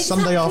 like a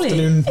Sunday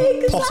afternoon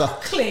potter.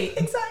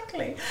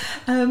 Exactly.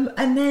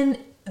 And then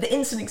the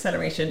instant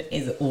acceleration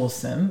is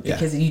awesome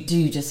because you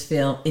do just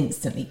feel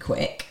instantly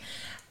quick.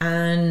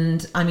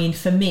 And I mean,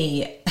 for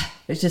me, it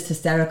was just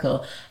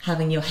hysterical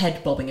having your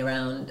head bobbing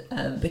around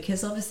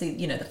because obviously,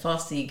 the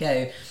faster you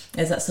go,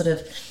 there's that sort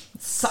of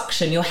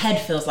suction. Your head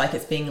feels like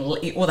it's being,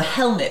 or the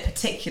helmet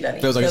particularly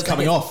feels like it's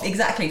coming off.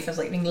 Exactly, feels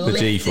like being The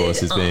lifted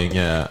G-force is being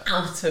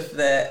out of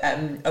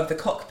the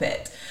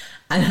cockpit.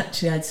 And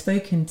actually, I'd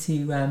spoken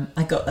to,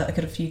 I got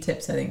a few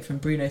tips, I think, from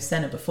Bruno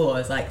Senna before. I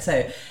was like,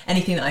 so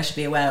anything that I should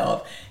be aware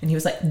of? And he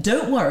was like,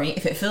 don't worry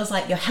if it feels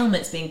like your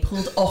helmet's being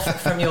pulled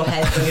off from your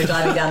head when you're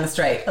driving down the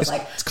straight. I was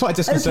like, It's quite a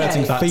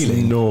disconcerting That's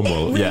feeling.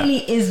 normal, it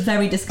really is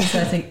very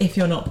disconcerting if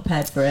you're not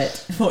prepared for it,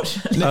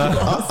 fortunately.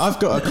 I've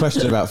got a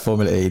question about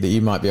Formula E that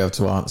you might be able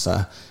to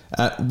answer.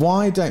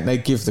 Why don't they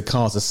give the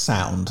cars a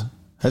sound?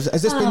 Has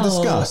this been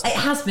discussed? It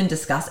has been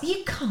discussed.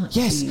 You can't.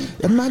 Yes.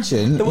 do-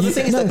 Imagine. Well, the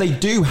thing is that they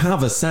do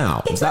have a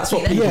sound. Exactly. That's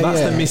what people. Yeah, that's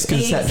yeah. the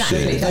misconception.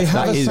 Exactly. They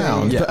have That a is-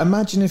 sound, yeah. but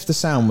imagine if the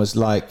sound was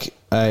like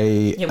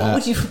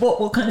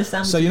What kind of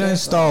sound? So you know in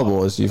Star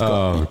Wars you've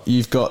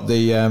got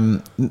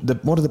the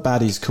what are the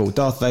baddies called?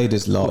 Darth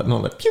Vader's lot.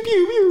 Not like pew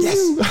pew pew.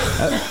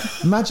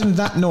 Yes. Imagine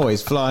that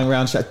noise flying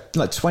around,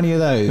 like 20 of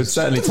those. It'd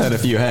certainly turn a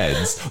few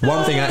heads.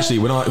 One thing actually,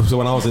 when I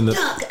was in the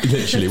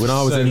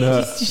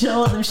You don't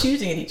want them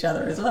shooting at each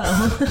other as well.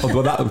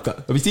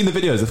 have you seen the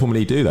videos that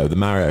Formula E do though, the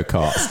Mario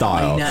Kart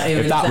style?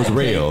 If that was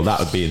real, that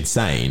would be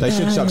insane. They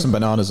should chuck some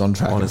bananas on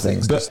track, honestly.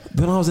 and things. But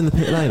when I was in the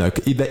pit lane, though,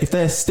 if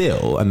they're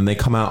still and they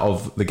come out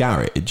of the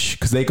garage,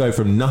 because they go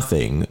from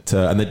nothing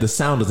to, and the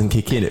sound doesn't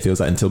kick in, it feels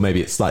like, until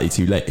maybe it's slightly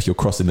too late if you're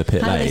crossing the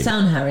pit How lane. do they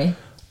sound, Harry?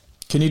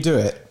 Can you do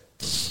it?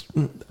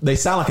 They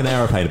sound like an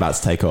aeroplane about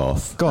to take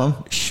off. Go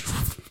on.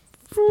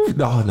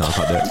 No, I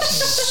can't do it.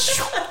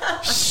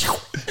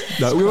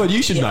 No, well,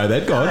 you should know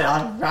then. Go on.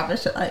 I'm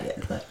rubbish at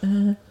that.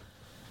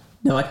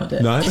 No, I can't do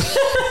it. No.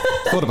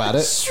 Thought about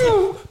it.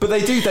 But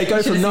they do. They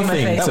go from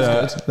nothing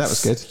to. That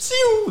was good.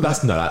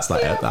 That's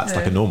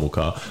like a normal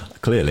car,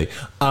 clearly.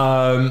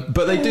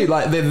 But they do,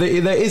 like,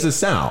 there is a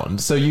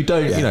sound, so you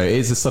don't. You know, it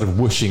is a sort of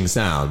whooshing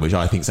sound, which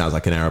I think sounds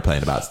like an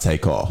aeroplane about to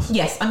take off.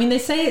 Yes, I mean they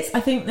say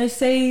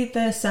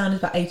the sound is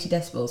about 80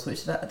 decibels, which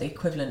is about the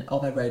equivalent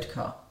of a road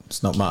car.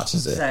 It's not much,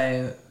 is it?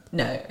 So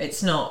no,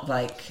 it's not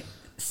like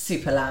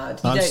super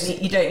loud.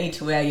 You don't need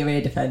to wear your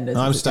ear defenders.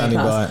 I'm standing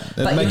by it.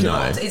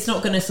 But it's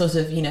not going to sort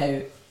of,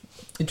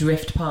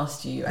 drift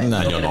past you.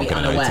 No, you're not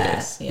going to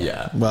notice.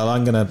 Yeah. Well,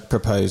 I'm going to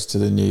propose to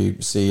the new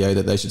CEO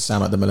that they should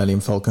sound like the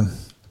Millennium Falcon.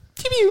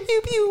 Pew,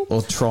 pew, pew.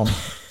 Or Tron.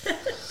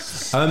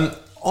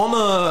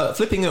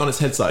 Flipping it on its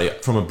head slightly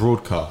from a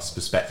broadcast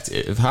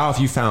perspective, how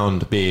have you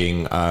found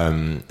being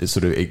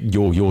sort of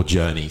your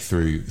journey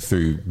through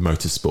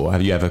motorsport?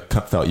 Have you ever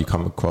felt you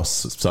come across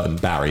certain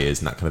barriers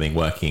and that kind of thing,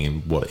 working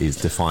in what is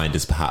defined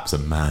as perhaps a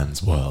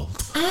man's world?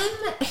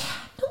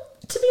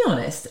 To be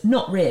honest,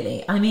 not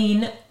really. I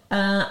mean,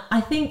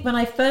 I think when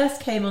I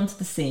first came onto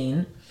the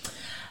scene,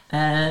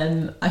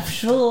 I'm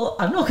sure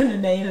I'm not going to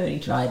name any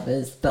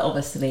drivers, but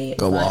obviously,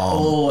 Go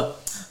on.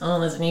 Oh,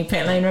 there's a new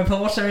pit lane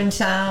reporter in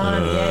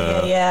town.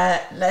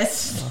 Yeah.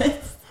 Let's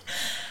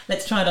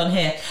try it on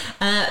here.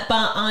 But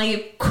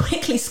I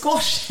quickly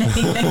squashed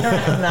anything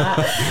around that.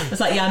 I was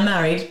like, I'm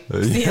married.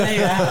 See you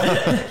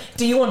later.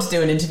 Do you want to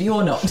do an interview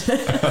or not?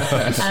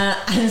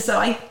 And so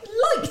I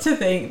like to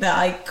think that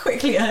I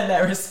quickly earned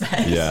their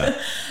respect.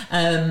 Yeah.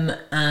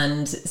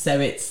 And so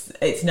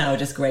it's now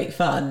just great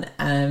fun.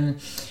 I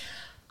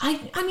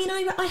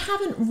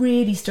haven't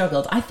really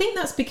struggled. I think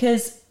that's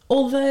because,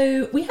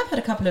 although we have had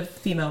a couple of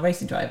female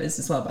racing drivers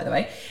as well, by the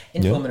way,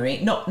 in Formula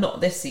E. Not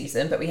this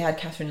season, but we had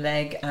Catherine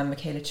Legg and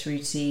Michaela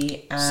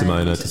Ceruti and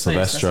Simona de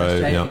Silvestro.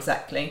 Yeah.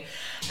 Exactly.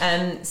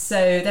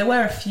 So there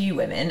were a few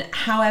women.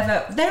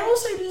 However, there are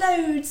also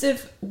loads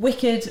of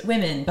wicked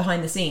women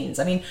behind the scenes.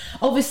 I mean,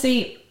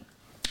 obviously,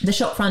 the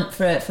shop front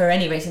for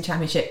any racing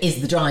championship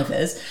is the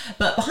drivers,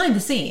 but behind the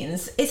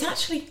scenes, it's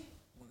actually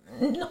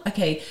not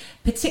okay.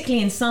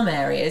 Particularly in some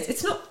areas,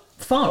 it's not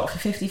far off a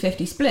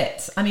 50-50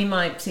 split. I mean,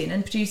 my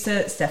CNN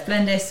producer, Steph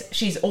Blendis,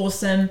 she's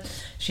awesome.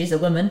 She's a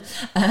woman.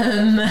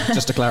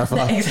 Just to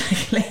clarify.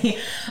 Exactly.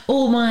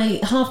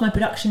 Half my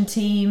production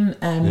team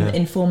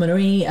in Formula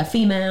E are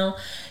female.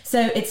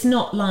 So it's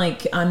not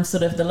like I'm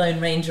sort of the Lone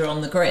Ranger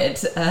on the grid.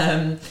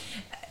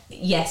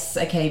 Yes,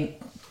 okay,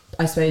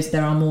 I suppose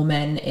there are more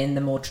men in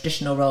the more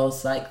traditional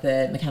roles, like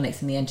the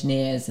mechanics and the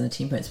engineers and the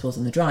team principals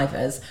and the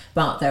drivers,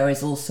 but there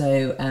is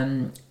also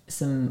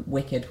some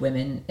wicked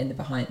women in the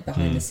behind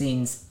the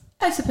scenes,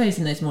 I suppose,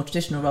 in those more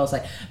traditional roles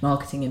like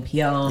marketing and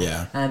PR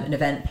and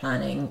event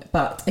planning.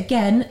 But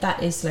again,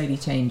 that is slowly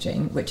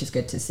changing, which is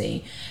good to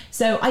see.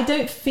 So I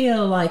don't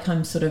feel like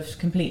I'm sort of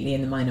completely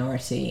in the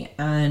minority.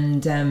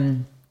 And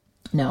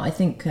no, I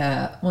think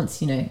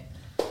once,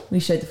 we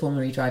showed the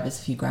Formula E drivers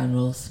a few ground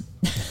rules.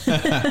 Show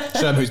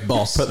them who's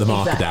boss. Put the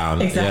marker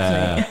down.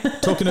 Exactly. Yeah.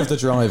 Talking of the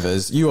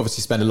drivers, you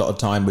obviously spend a lot of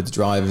time with the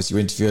drivers. You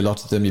interview a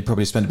lot of them. You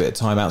probably spend a bit of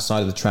time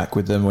outside of the track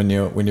with them when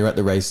you're at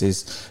the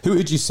races. Who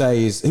would you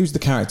say who's the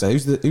character?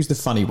 Who's the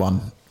funny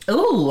one?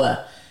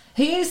 Oh,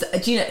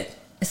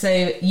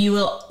 so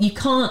you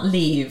can't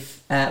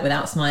leave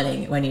without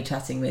smiling when you're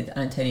chatting with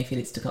Antonio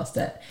Felix da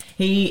Costa.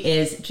 He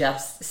is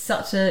just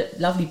such a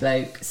lovely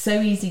bloke,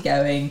 so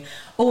easygoing,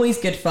 always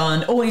good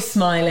fun, always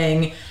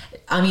smiling.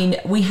 I mean,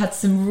 we had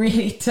some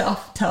really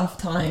tough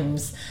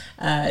times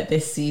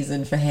this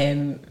season for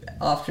him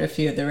after a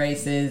few of the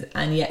races,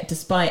 and yet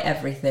despite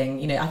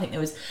everything, I think there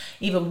was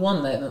even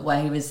one moment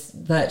where he was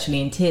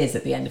virtually in tears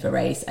at the end of a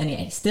race, and yet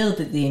he still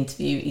did the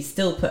interview, he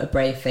still put a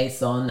brave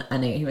face on,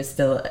 and he was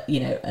still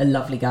a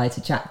lovely guy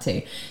to chat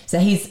to. So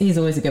he's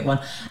always a good one.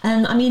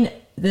 And I mean,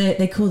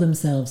 they call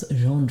themselves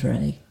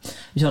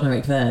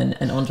Jean-Eric Verne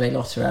and Andre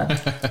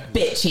Lotterer.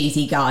 Bit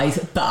cheesy guys,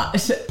 but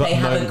they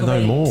have a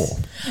great... No more.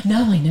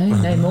 No, I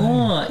know, no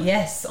more.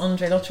 Yes,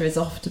 Andre Lotterer is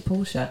off to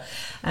Porsche.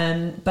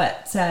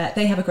 But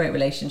they have a great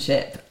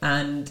relationship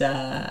and,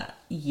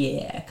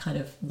 kind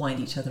of wind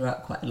each other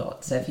up quite a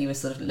lot. So if you were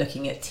sort of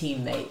looking at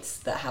teammates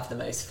that have the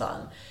most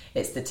fun,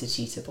 it's the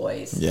Tachita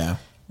boys. Yeah.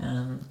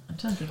 I'm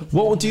trying to think of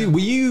What would you? Were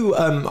you?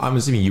 I'm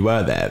assuming you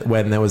were there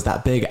when there was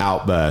that big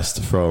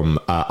outburst from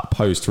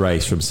post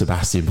race from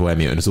Sebastian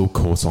Buemi, and it was all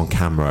caught on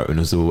camera, and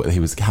he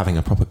was having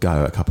a proper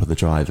go at a couple of the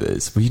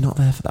drivers. Were you not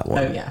there for that one?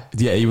 Oh yeah,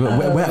 yeah. You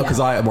were because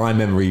my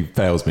memory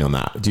fails me on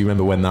that. Do you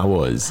remember when that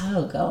was?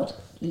 Oh god.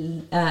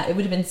 It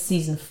would have been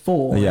season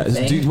 4. Yeah. I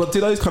think.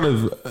 Do those kind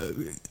of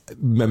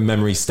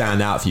memories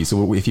stand out for you?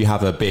 So if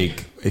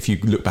you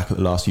look back at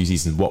the last few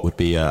seasons, what would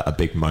be a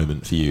big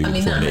moment for you? I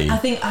mean, I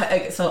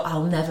think so.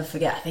 I'll never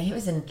forget. I think it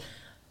was in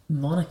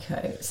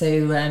Monaco. So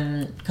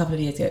a couple of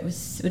years ago, it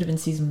would have been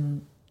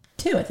season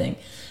 2, I think.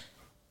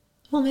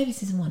 Well, maybe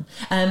season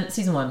 1.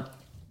 Season 1.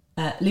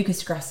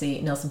 Lucas Grassi,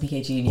 Nelson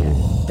Piquet Jr.,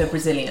 the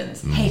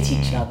Brazilians hate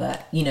each other.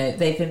 You know,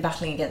 they've been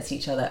battling against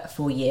each other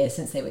for years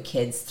since they were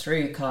kids,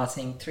 through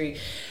karting,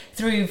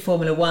 through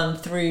Formula One,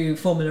 through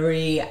Formula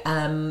E.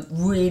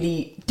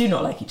 Really do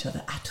not like each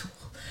other at all.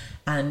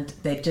 And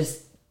they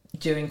just,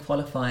 during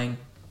qualifying,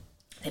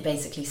 they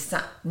basically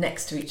sat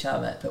next to each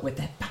other, but with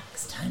their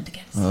backs turned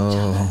against each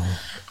other,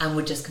 and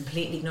would just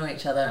completely ignore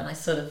each other. And I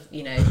sort of,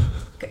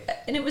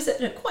 and it was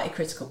at quite a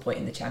critical point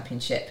in the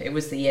championship. It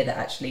was the year that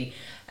actually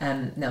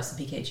Nelson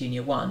Piquet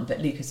Jr. won, but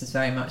Lucas was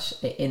very much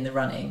in the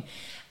running,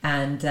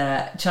 and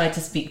tried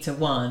to speak to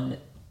one,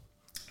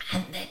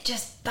 and they're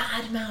just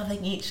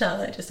bad-mouthing each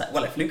other, just like,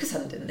 well, if Lucas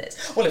hadn't done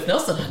this, well, if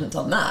Nelson hadn't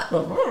done that,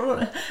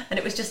 and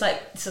it was just like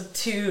sort of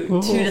two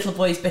little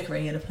boys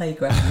bickering in a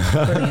playground.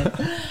 Brilliant.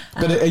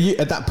 But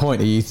at that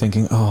point, are you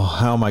thinking, oh,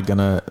 how am I going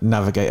to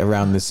navigate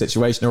around this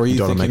situation? Or are you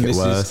thinking, make it this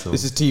worse,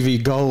 is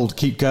TV gold,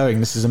 keep going,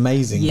 this is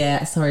amazing?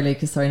 Yeah, sorry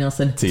Lucas, sorry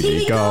Nelson.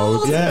 TV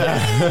gold.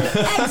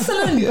 Yeah.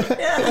 Excellent.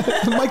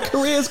 Yeah. My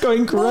career's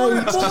going great.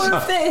 More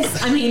of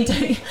this. I mean,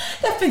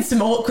 there have been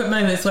some awkward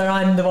moments where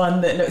I'm the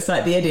one that looks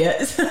like the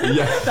idiot.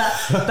 Yeah.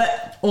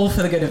 but all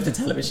for the good of the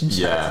television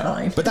show. Yeah.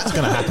 Fine. But that's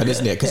going to happen,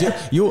 isn't it? Because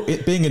you're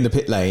being in the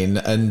pit lane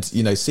and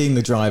seeing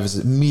the drivers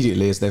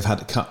immediately as they've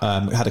had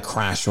a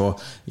crash or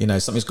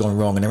something's gone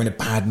wrong and they're in a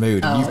bad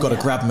mood and you've got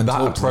to grab them and that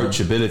talk to them.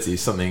 approachability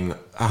is something.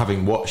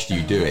 Having watched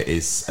you do it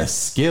is a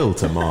skill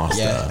to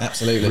master. Yeah,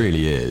 absolutely. It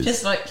really is.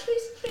 Just like,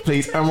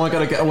 please, am I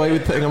going to get away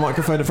with putting a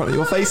microphone in front of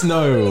your face?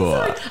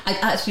 No.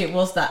 It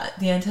was that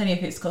the Antonio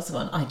Puigdemont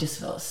one. I just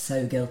felt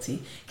so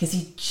guilty because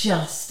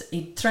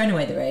he'd thrown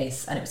away the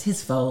race and it was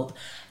his fault.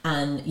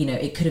 And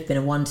it could have been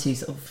a 1-2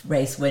 sort of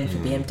race win for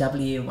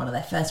BMW, one of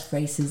their first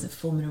races of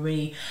Formula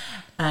E.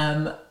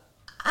 And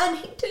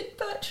he did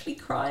virtually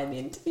cry in the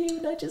interview,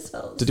 and I just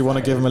felt. Did you want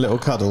to give him a little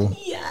cuddle?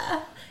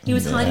 Yeah. He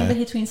was hiding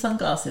between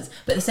sunglasses,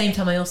 but at the same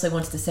time, I also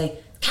wanted to say,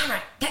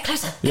 "Camera, get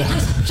closer,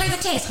 show the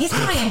tears. He's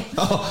crying."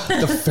 Oh,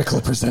 the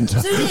fickle presenter.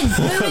 Zoom in.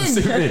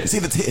 Zoom in. See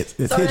the tears.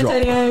 The Sorry,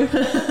 teardrop.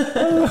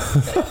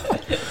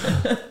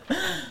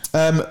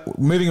 Antonio.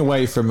 Moving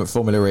away from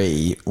Formula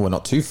E, well,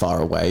 not too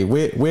far away,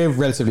 we're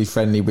relatively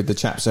friendly with the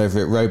chaps over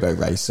at Robo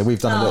Race, so we've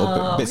done a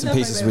little bits and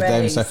pieces with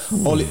them. So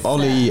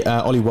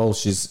Ollie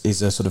Walsh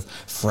is a sort of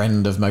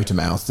friend of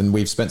Motormouth, and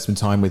we've spent some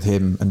time with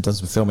him and done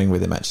some filming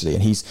with him actually,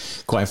 and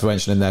he's quite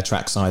influential in their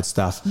trackside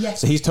stuff.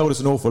 Yes. So he's told us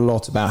an awful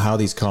lot about how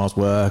these cars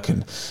work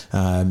and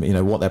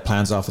what their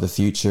plans are for the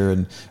future,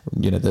 and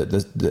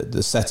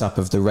the setup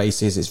of the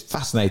races. It's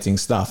fascinating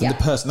stuff, and the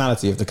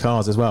personality of the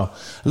cars as well.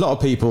 A lot of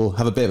people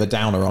have a bit of a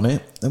downer on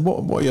it. And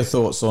what are your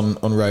thoughts on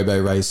Robo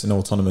Race and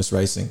autonomous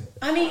racing?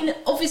 I mean,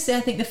 obviously,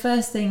 I think the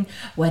first thing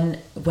when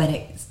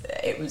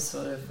it was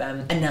sort of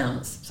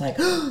announced, it's like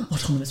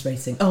autonomous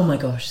racing. Oh my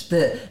gosh,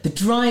 the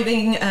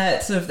driving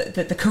sort of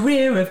the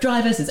career of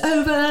drivers is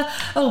over.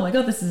 Oh my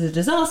god, this is a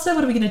disaster.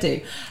 What are we going to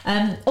do?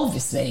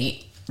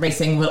 Obviously,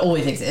 racing will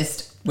always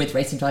exist with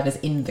racing drivers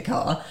in the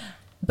car.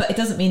 But it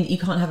doesn't mean that you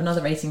can't have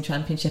another racing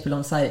championship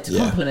alongside it to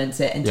complement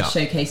it and to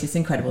showcase this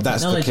incredible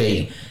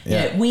technology.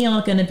 The key. We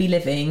are going to be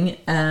living,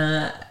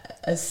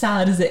 as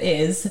sad as it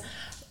is,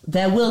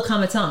 there will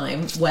come a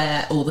time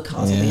where all the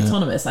cars will be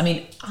autonomous. I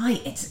mean,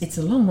 it's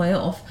a long way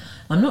off.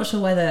 I'm not sure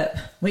whether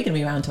we're going to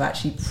be around to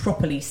actually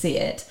properly see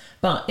it,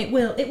 but it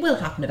will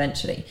happen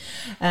eventually.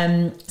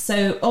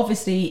 So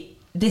obviously,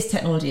 this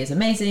technology is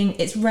amazing.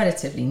 It's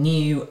relatively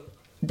new.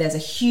 There's a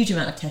huge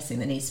amount of testing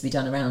that needs to be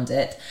done around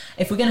it.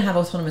 If we're going to have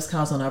autonomous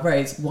cars on our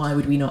roads, why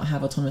would we not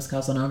have autonomous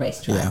cars on our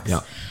racetracks? Yeah.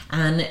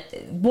 And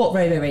what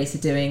Robo Race are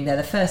doing, they're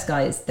the first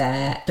guys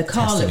there. The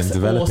car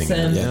testing looks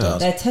awesome.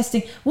 They're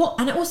testing.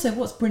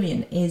 What's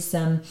brilliant is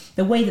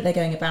the way that they're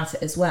going about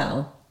it as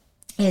well.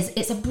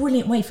 It's a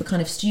brilliant way for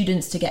kind of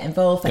students to get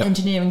involved, for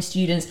engineering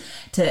students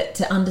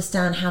to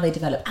understand how they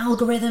develop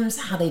algorithms,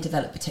 how they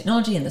develop the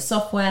technology and the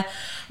software.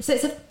 So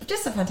it's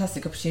just a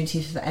fantastic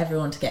opportunity for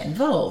everyone to get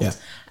involved. Yeah.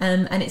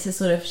 And it's a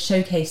sort of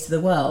showcase to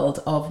the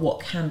world of what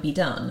can be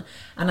done.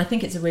 And I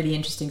think it's a really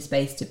interesting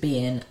space to be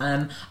in.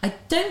 I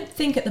don't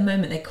think at the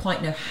moment they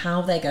quite know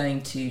how they're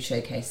going to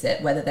showcase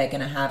it, whether they're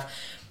going to have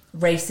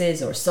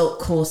races or assault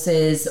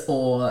courses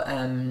or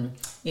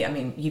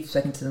you've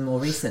spoken to them more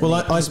recently.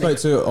 Well, I spoke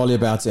to Ollie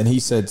about it, and he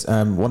said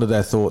one of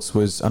their thoughts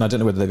was, and I don't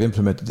know whether they've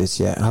implemented this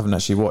yet, I haven't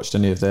actually watched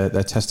any of their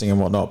testing and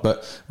whatnot,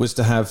 but was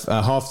to have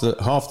half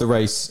the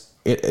race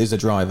is a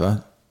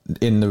driver,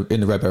 in the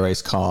Rebo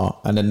race car,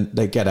 and then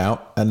they get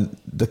out and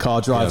the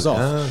car drives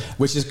off,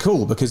 which is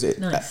cool because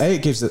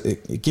it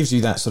gives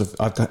you that sort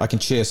of I can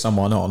cheer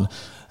someone on.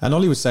 And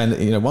Ollie was saying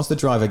that, you know, once the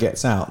driver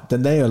gets out,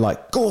 then they are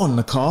like, go on,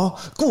 the car,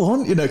 go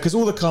on, you know, because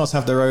all the cars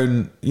have their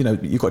own, you know,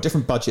 you've got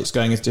different budgets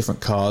going into different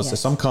cars. Yes. So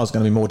some cars are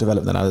going to be more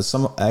developed than others.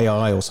 Some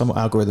AI or some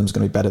algorithms are going to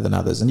be better than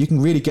others. And you can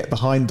really get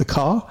behind the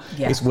car.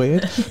 Yeah. It's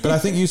weird. But I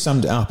think you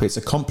summed it up. It's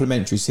a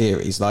complementary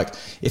series. Like,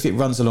 if it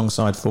runs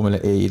alongside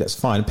Formula E, that's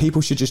fine. People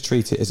should just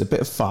treat it as a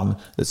bit of fun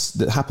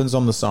that happens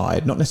on the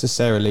side, not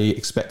necessarily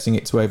expecting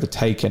it to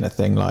overtake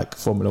anything like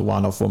Formula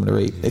One or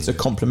Formula E. It's a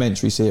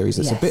complementary series.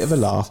 It's a bit of a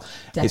laugh.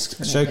 Definitely.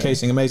 It's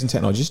showcasing amazing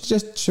technology.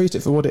 Just treat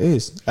it for what it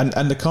is.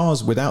 And the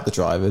cars without the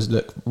drivers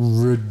look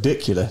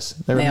ridiculous.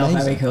 They are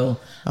very cool.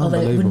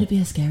 Although, wouldn't it be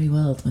a scary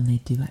world when they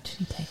do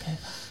actually take over?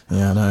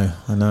 Yeah,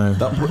 I know.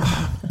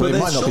 But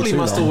there surely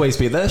must always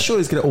be. There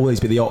surely is going to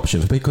always be the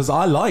option, because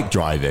I like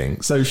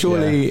driving. So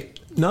surely. Yeah.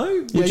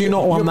 No? Would you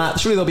not want that?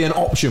 Surely there'll be an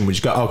option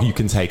which go, you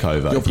can take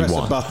over if you press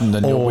want. A button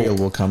and your wheel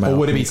will come out. Or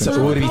would it be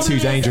too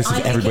dangerous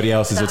if everybody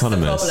else is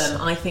autonomous? That's the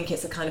problem. I think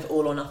it's a kind of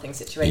all or nothing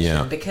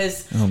situation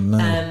because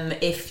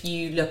if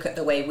you look at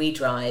the way we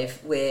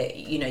drive,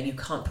 you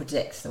can't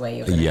predict the way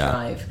you're going to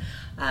drive.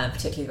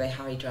 Particularly the way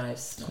Harry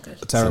drives, not good.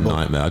 Terrible. It's a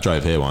nightmare. I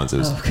drove here once. It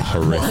was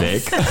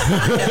horrific.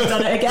 I've never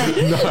done it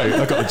again. No,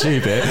 I got a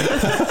tube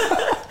here.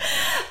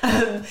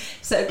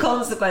 So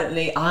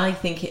consequently, I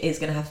think it is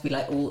going to have to be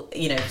like all,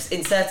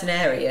 in certain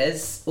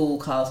areas, all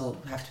cars will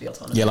have to be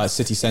autonomous. Yeah, like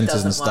city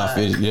centres and stuff.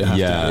 You have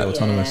to be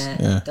autonomous.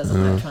 Yeah. Doesn't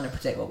work trying to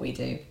predict what we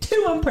do.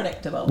 Too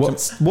unpredictable.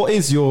 What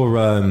is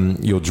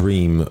your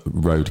dream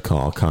road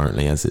car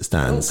currently as it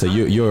stands? So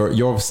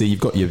you're obviously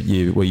you've got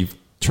you've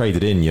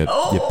traded in your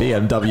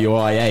BMW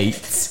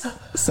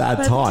i8.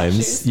 Sad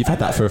times. You've had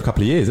that for a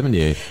couple of years, haven't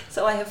you?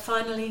 So I have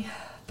finally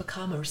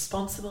become a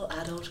responsible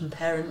adult and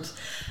parent,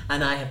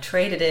 and I have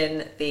traded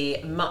in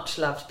the much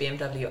loved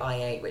BMW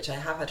i8, which I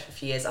have had for a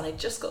few years, and I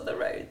just got the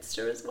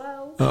Roadster as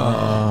well.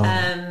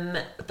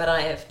 But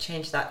I have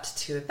changed that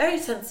to a very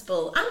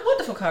sensible and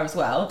wonderful car as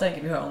well, don't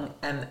get me wrong,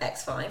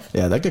 X5.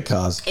 Yeah, they're good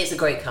cars. It's a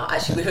great car.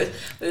 Actually,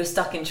 we were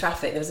stuck in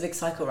traffic. There was a big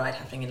cycle ride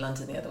happening in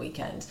London the other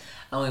weekend,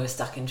 and we were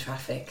stuck in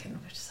traffic, and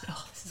we were just like,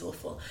 this is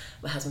awful.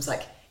 My husband's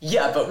like,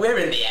 yeah, but we're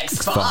in the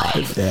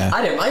X5. Yeah.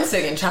 I don't mind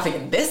sitting in traffic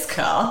in this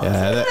car.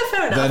 Yeah,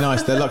 fair enough. They're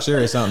nice. They're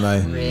luxurious, aren't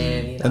they?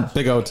 Really lush. And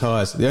big old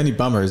tyres. The only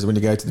bummer is when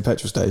you go to the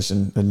petrol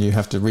station and you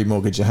have to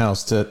remortgage your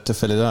house to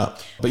fill it up.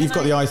 But you've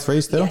got the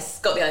i3 still? Yes,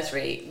 got the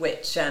i3,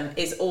 which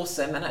is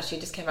awesome. And actually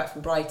just came back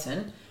from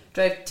Brighton.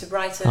 Drove to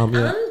Brighton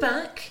and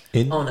back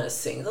on a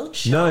single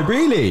charge. No,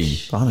 really?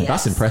 Yes.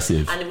 That's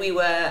impressive. And we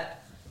were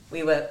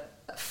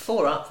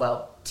 4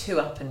 up, 2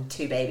 up and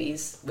 2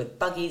 babies with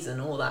buggies and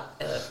all that.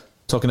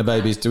 Talking of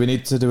babies, do we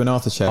need to do an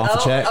Arthur check?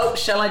 Check. Oh,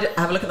 shall I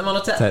have a look at the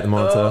monitor? Take the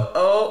monitor.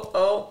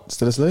 Oh.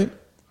 Still asleep?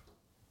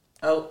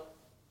 Oh,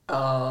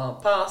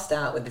 passed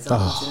out with his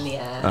arms in the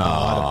air.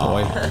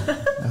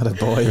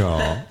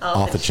 Attaboy.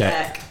 Arthur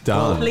check.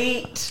 Done.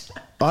 Complete.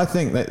 I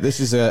think that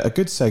this is a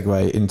good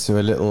segue into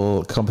a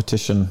little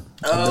competition.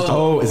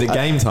 Is it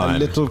game time? A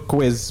little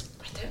quiz.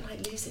 I don't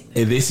like losing.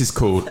 This is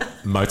called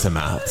Motor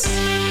Maths.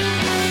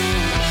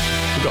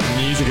 We've got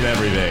music and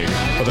everything.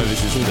 Although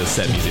this is the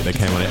set music that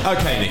came on it.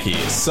 Okay, Nikki.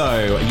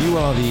 So you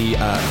are the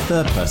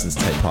third person to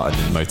take part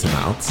in Motor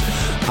Maths.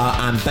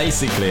 And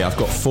basically, I've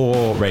got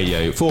 4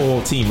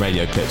 team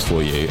radio clips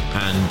for you.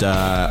 And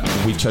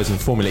we've chosen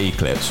Formula E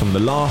clips from the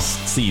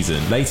latest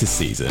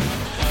season.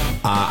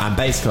 And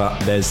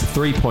basically, there's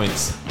 3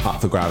 points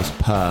up for grabs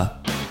per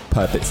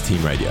bits of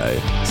team radio.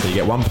 So you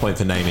get 1 point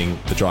for naming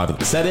the driver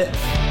that said it,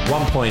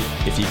 1 point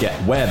if you get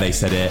where they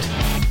said it,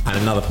 and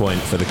another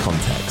point for the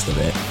context of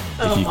it.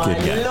 If you could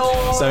get.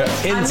 Lord. So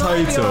in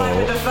total,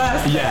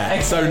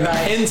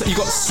 you've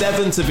got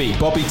 7 to beat.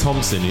 Bobby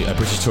Thompson, a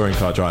British touring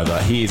car driver,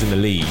 he is in the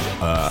lead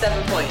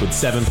 7 points. with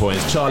 7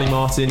 points. Charlie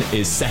Martin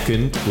is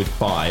second with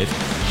 5.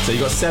 So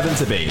you've got 7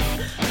 to beat.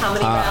 How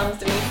many rounds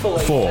do we need?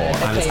 4,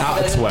 and it's out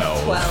of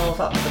 12.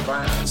 12 up the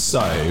ground. So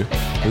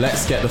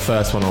let's get the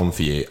first one on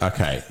for you.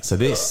 Okay, so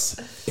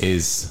this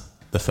is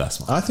the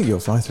first one. I think you'll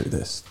fly through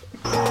this.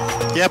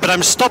 Yeah, but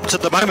I'm stopped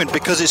at the moment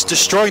because it's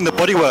destroying the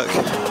bodywork.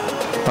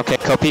 Okay,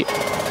 copy.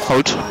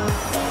 Hold.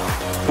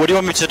 What do you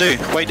want me to do?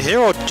 Wait here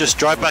or just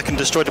drive back and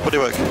destroy the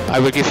bodywork? I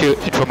will give you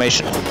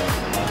information.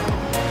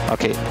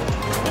 Okay.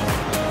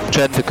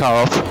 Turn the car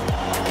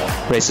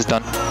off. Race is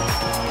done.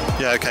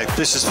 Yeah, okay.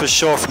 This is for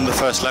sure from the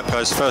first lap,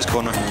 guys. First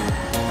corner.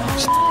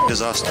 It's a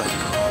disaster.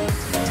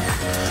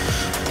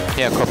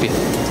 Yeah, copy.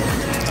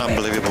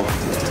 Unbelievable.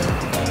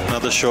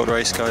 Another short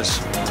race, guys.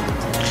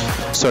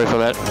 Sorry for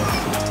that.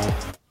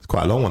 It's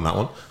quite a long one, that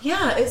one.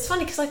 Yeah, it's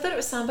funny because I thought it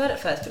was Sam Bird at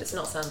first, but it's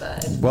not Sam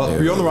Bird.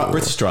 Well, you're on the right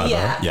British driver.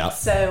 Yeah.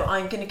 So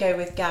I'm going to go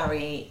with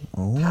Gary.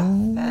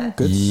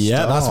 Good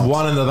Yeah, start. that's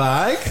one in the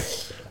bag.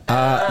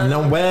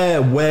 Now,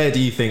 where do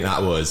you think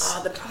that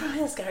was? The problem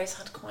is Gary's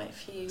had quite a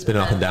few. It's been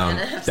up and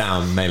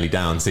down, mainly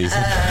down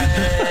season.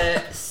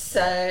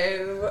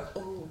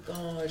 Oh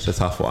God. It's a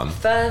tough one.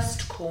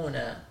 First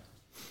corner.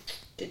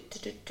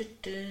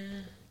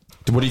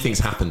 What do you think's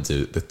happened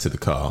to the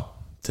car,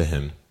 to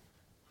him?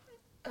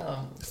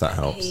 If that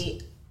helps.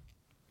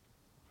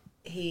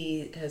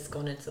 He has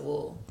gone into the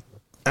wall.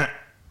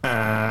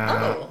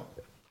 Oh.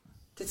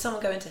 Did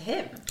someone go into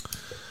him?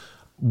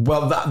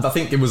 Well, I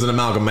think it was an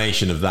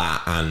amalgamation of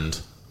that and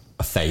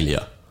a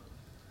failure.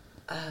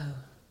 Oh.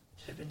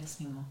 Should have been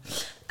listening more.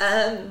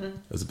 It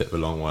was a bit of a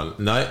long one.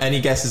 No?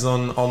 Any guesses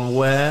on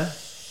where?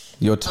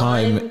 Your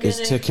time is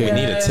ticking. We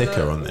need a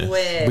ticker on this.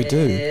 We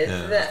do.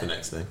 Yeah, that's the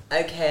next thing.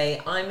 Okay,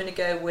 I'm going to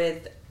go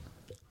with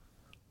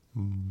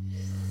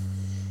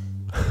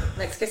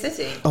Mexico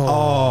City.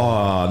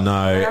 Oh,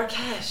 no.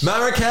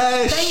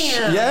 Marrakesh.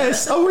 Damn.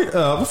 Yes. Oh, wait,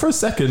 for a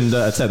second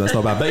attempt, that's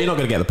not bad, but you're not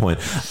going to get the point.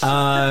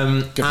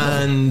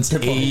 And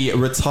he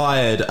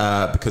retired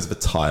because of a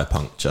tyre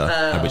puncture,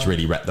 which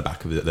really wrecked the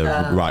back of the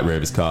right rear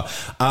of his car.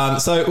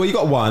 So you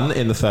got one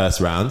in the first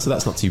round, so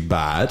that's not too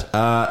bad.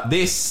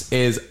 This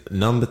is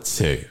number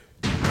 2.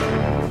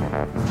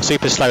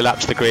 Super slow lap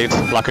to the grid,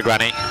 like a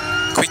granny.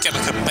 Can we get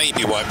like a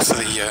baby wipe for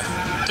the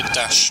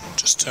dash?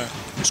 Just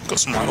got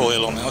some like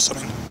oil on it or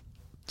something.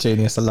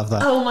 Genius, I love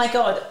that. Oh my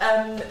god,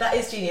 that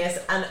is genius.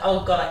 And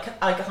oh god,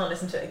 I can't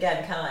listen to it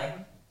again, can I?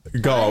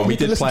 Go on, we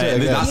did play it.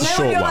 That's a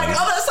short one. Like,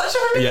 oh, that's such a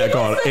really Yeah,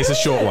 go on. It's a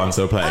short one,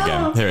 so we'll play it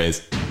again. Here it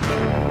is.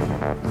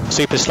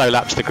 Super slow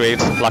lap to the grid,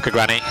 like a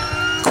granny.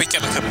 Can we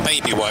get like a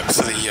baby wipe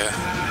for the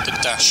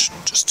dash?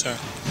 Just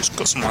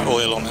got some like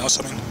oil on it or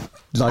something.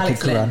 Like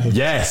Alex a Quran.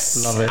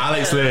 Yes. Love it.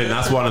 Alex Lynn,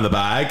 that's one in the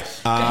bag.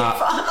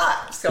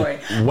 Sorry.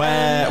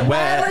 Where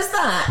was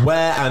that?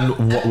 Where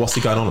and what's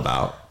he going on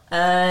about?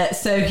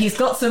 So he's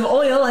got some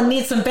oil and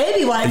needs some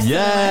baby wipes.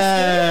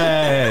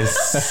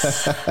 Yes.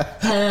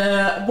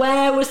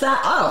 Where was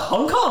that? Oh,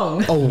 Hong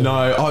Kong. Oh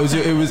no! Oh,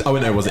 it was. Oh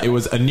no, it wasn't. It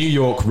was a New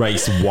York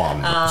race 1.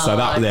 So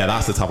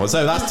that's the tough one.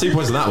 So that's 2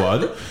 points on that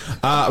one.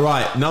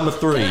 Right, number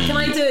 3. Can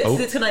I do it? Oh.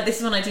 This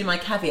is when I do my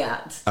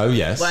caveat. Oh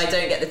yes. Where I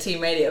don't get the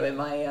team radio in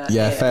my.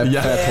 Fair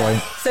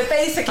point. So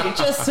basically,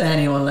 just to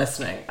anyone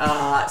listening,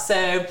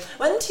 so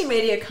when team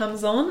radio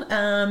comes on,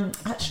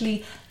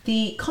 actually,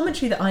 the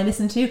commentary that I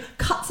listen to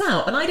cuts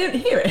out and I don't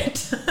hear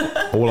it.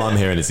 All I'm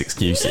hearing is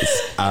excuses.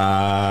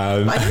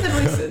 I hear the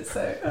voices,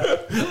 so.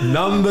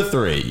 Number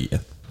 3.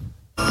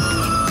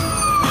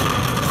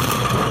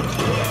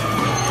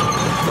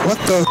 What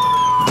the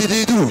did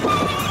he do?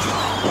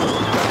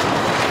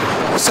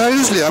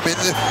 Seriously, I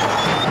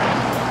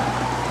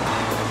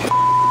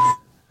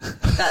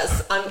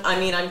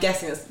mean... I'm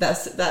guessing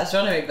that's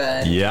Jean-Éric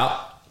Vergne.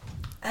 Yeah.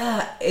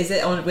 Is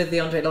it on with the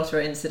Andre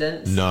Lotterer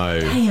incident? No.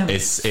 Damn.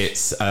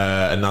 It's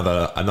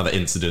another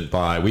incident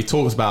by... We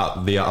talked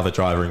about the other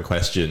driver in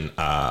question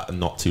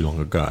not too long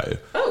ago.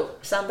 Oh,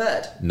 Sam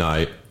Bird.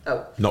 No.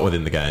 Oh. Not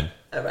within the game.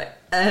 Oh, right.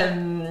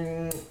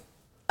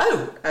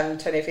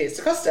 Antonio Felix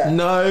da Costa.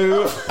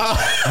 No.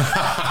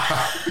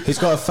 He's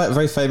got a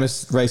very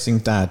famous racing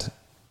dad.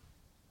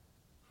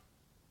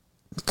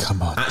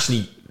 Come on.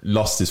 Actually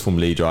lost his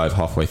Formula E drive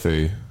halfway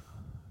through.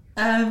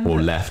 Or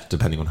left,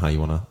 depending on how you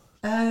want to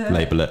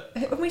label it.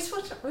 We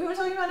were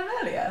talking about him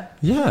earlier.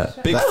 Yeah.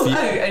 Big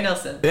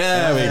Nelson.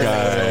 There we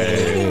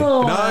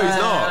go. No, he's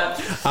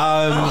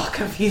not.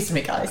 Confused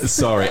me, guys.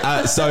 Sorry.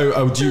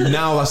 Do you,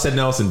 now I said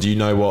Nelson, do you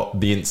know what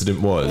the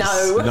incident was?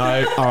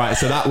 No? All right.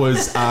 So that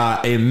was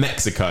in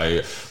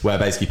Mexico, where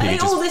basically people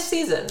just... All this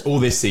season? All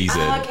this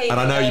season. Okay, and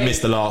I know you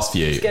missed the last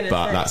few,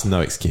 but that's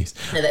no excuse.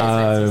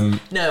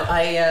 No,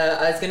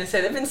 I was going to say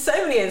there have been so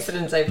many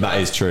incidents over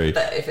That is true.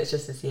 But if it's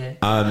just this year.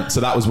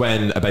 So that was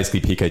when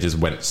basically Piquet just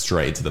went straight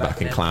into the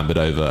back and clambered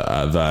over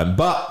Verne.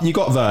 But you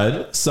got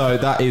Verne, so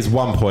that is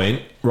 1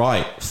 point.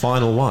 Right,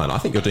 final one. I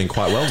think you're doing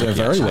quite well. Doing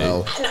very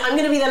well. No, I'm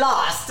going to be the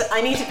last.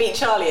 I need to beat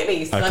Charlie at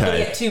least. Okay. I'm going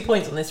to get 2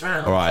 points on this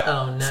round. All right,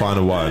 oh, no.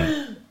 Final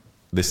one.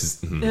 This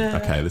is...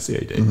 okay, let's see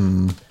how you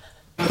do.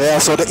 Yeah,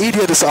 so the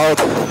idiot is out.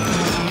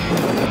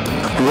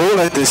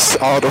 Roland is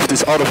out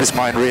of his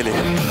mind, really.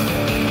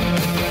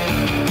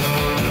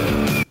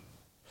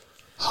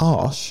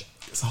 Harsh.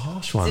 It's a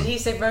harsh one. Did he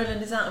say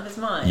Roland is out of his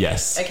mind?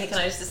 Yes. Okay, can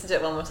I just listen to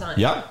it one more time?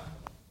 Yep.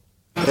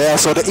 Yeah,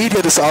 so the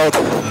idiot is out.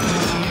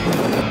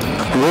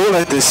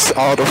 Roland is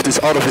out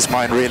of his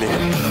mind, really.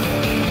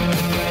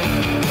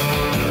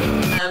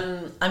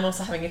 I'm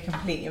also having a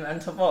completely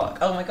mental block.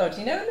 Oh my god,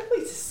 you know the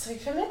voice is so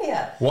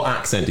familiar. What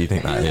accent do you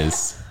think that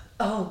is?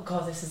 Oh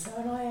god, this is so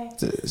annoying.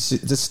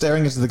 Does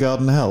staring into the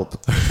garden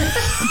help?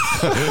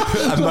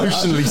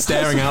 Emotionally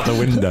staring out the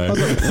window.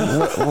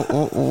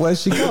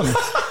 Where's she gone?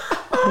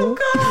 Oh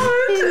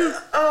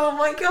god. Oh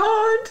my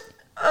god.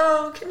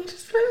 Oh, can you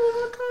just play one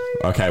more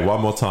time? Okay,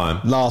 one more time.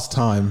 Last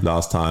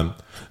time.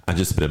 And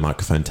just a bit of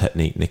microphone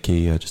technique,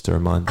 Nikki, just a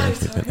reminder.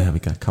 There we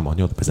go. Come on,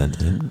 you're the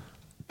presenter.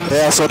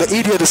 Yeah, so the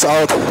idiot is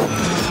out.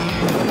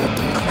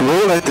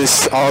 Roland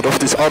is out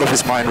of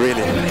his mind,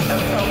 really.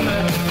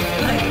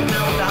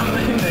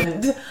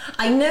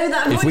 I know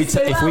that. If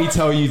we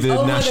tell you the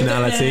Oh my God,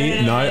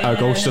 nationality,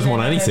 no, she doesn't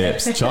want any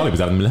tips. Charlie was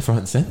having them left, right,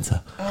 and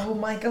centre. Oh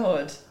my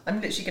God!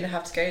 I'm literally going to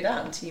have to go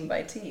down team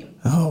by team.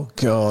 Oh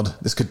God,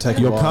 this could take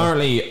a You're while.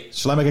 currently,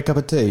 Shall I make a cup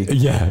of tea?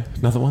 yeah,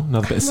 another one,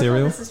 another bit of Oh my God,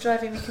 cereal. this is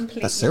driving me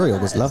completely. That cereal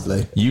was mad.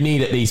 lovely. You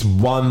need at least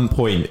 1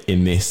 point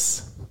in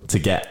this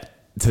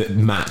to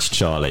match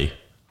Charlie.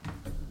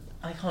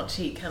 I can't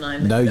cheat, can I?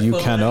 No, The you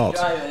Formula cannot.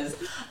 Drivers.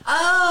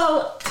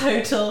 Oh,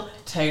 total.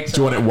 Do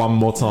you want it one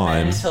more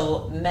time?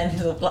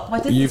 Mental block. Why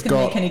didn't You've this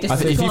going to got- make any I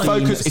difference?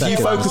 think if you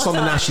Second. focus on the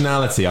One more time.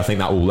 nationality, I think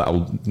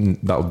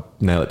that'll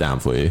nail it down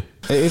for you.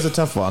 It is a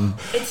tough one.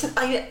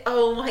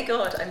 Oh my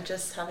God! I'm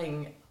just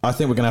having. I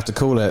think we're gonna have to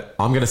call it.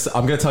 I'm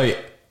gonna tell you,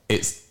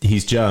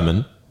 he's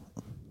German.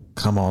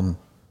 Come on.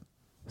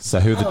 So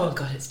who? Oh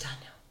God, it's Daniel.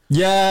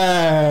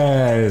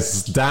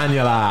 Yes,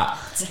 Daniel.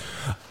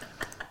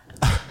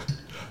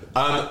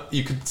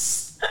 You could.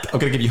 I'm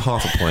going to give you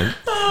half a point.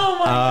 Oh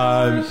my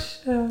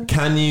gosh.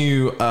 Can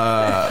you,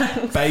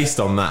 based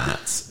on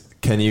that,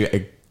 can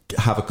you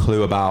have a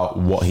clue about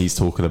what he's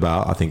talking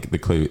about? I think the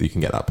clue you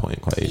can get that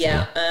point quite easily.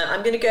 Yeah,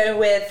 I'm going to go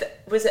with.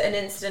 Was it an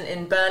incident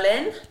in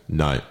Berlin?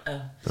 No. Oh.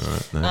 All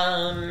right,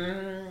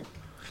 no.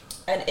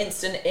 An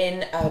incident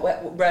in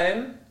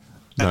Rome?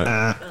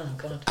 No. Oh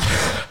God.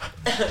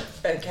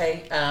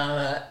 Okay.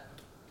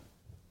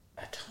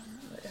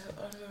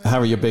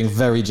 Harry, you're being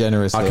very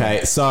generous here.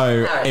 Okay,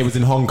 so Paris. it was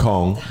in Hong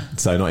Kong,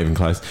 so not even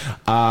close.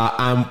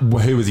 And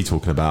who was he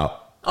talking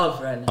about?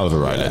 Oliver Rowland. Oliver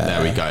Rowland.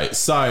 There we go.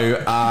 So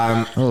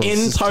in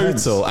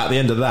suspense. total, at the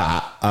end of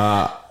that,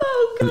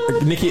 Oh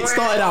God. Nikki, it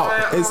started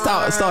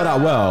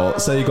out well.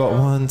 So you got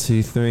 1,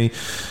 2, 3,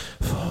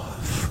 4.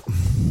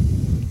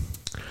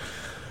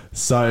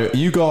 So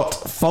you got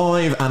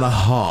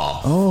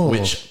 5.5,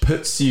 which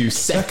puts you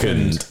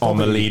second on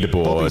the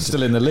leaderboard. Bobby's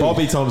still in the lead.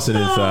 Bobby Thompson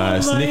in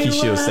first, my Nicki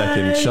Shields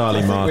second, word.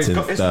 Charlie Martin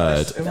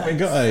third. Have we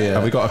got a,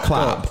 Have we got a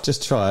clap? go on,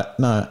 just try it.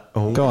 No.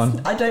 Go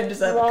on. I don't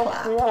deserve a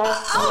clap.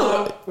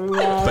 Oh,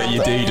 But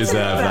you do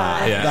deserve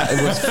that. Yeah.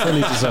 That was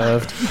fully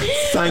deserved.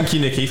 Thank you,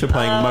 Nikki, for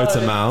playing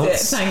Motor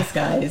Mounts. Thanks,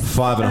 guys.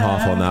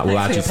 5.5 on that. We'll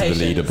add you Thanks to for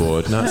the your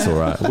leaderboard. No, that's all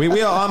right.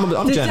 We are. I'm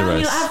Did generous.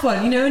 Daniel have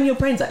one? You know, in your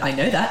brain's like, I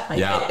know that.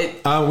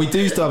 Yeah. We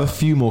do still have a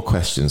few more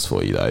questions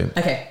for you, though.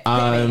 Okay.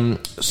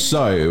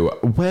 So,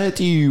 where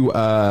do you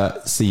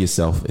see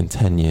yourself in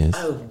 10 years?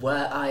 Oh,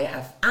 well, I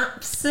have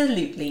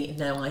absolutely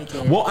no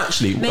idea. What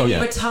actually? Maybe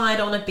retired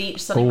on a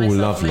beach, sunning myself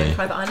lovely. on a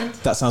private island.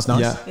 That sounds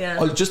nice. Yeah. Yeah.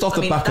 Oh, just off I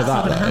the mean, back of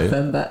that's that, not gonna though,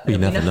 happen, but you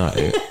it'll never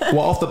be know.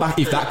 Well, off the back,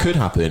 if that could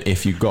happen,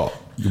 if you got,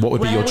 what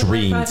would be Where your would my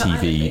dream private TV?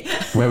 island be?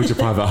 Where would your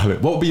private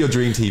island? What would be your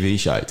dream TV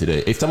show to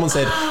do? If someone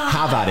said,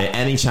 "Have at it,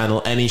 any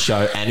channel, any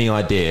show, any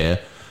idea,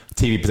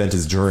 TV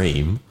presenter's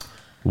dream,"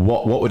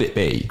 what would it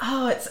be?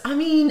 Oh, I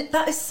mean,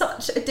 that is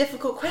such a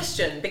difficult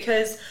question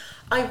because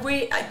I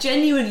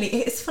genuinely,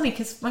 it's funny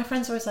because my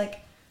friends are always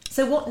like,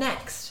 so what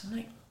next? I'm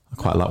like, I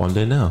quite like one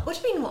doing now. what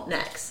do you mean what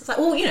next? It's like,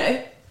 well, you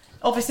know,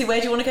 obviously where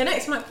do you want to go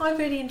next? I'm like, I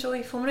really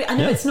enjoy Formula 1. I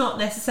know Yeah. it's not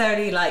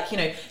necessarily like, you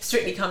know,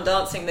 Strictly Come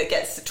Dancing that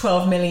gets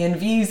 12 million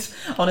views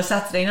on a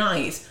Saturday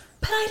night,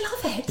 but I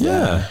love it.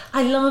 Yeah.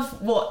 I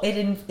love what it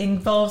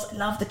involves. I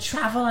love the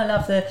travel. I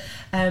love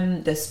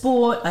the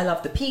sport. I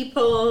love the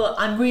people.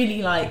 I'm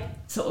really like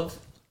sort of,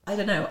 I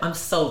don't know, I'm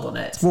sold on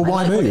it. Well, I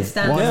why like what it move?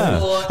 stands Why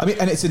for. I mean,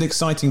 and it's an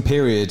exciting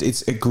period.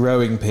 It's a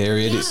growing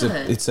period. Yeah.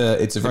 It's a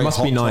It very must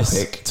hot be nice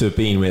topic. to have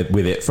been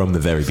with it from the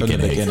very the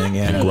beginning, beginning,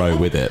 yeah. and grow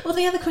with it. Well,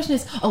 the other question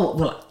is,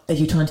 are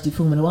you trying to do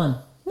Formula 1?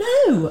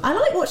 No, I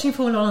like watching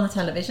Formula 1 on the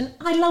television.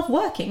 I love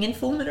working in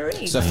Formula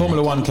E. So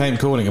Formula One came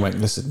calling and went,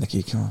 "Listen,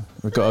 Nikki, come on.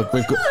 We've got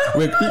feels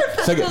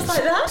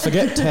like that.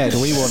 forget Ted.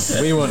 We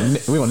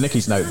want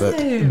Nikki's notebook."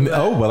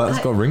 Oh well,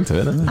 that's got a ring to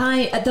it, hasn't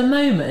it? At the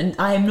moment,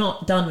 I am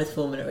not done with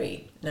Formula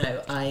E.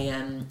 No,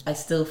 I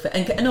still feel,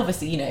 and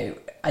obviously, you know,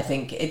 I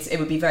think it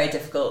would be very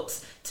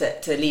difficult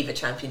to leave a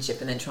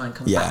championship and then try and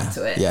come back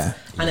to it. Yeah.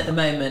 And at the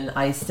moment,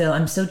 I'm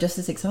still just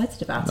as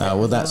excited about it. Oh,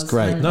 well, that's as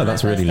great. when No,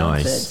 that's I really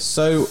started. nice.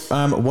 So,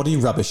 what are you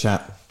rubbish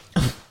at?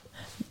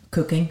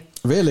 Cooking,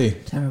 Really?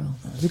 terrible.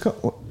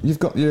 You've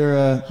got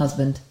your.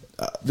 Husband,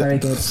 very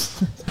good.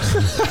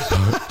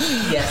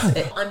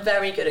 Yes, I'm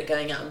very good at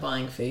going out and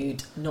buying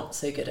food. Not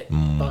so good at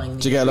buying.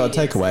 Do you get a lot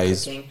of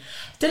ingredients and takeaways? cooking.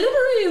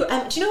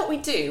 Deliveroo. Do you know what we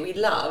do? We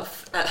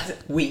love.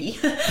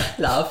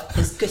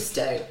 Is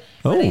Gusto.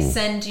 Where they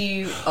send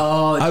you.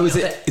 Is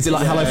it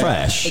like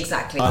HelloFresh?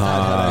 Exactly.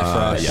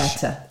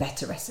 HelloFresh.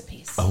 Better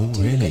recipes. Oh,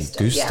 Do really?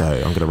 Gusto. yeah.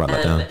 I'm going to write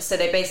that down. So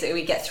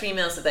we get 3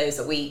 meals of those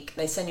a week.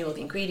 They send you all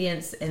the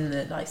ingredients in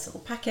the nice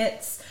little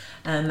packets.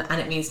 And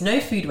it means no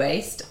food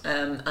waste,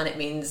 and it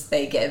means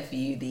they give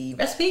you the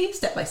recipe,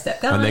 step-by-step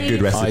guide. And they're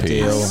good recipes.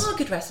 Ideal. And they are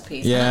good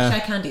recipes. Yeah. And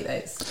actually, I can do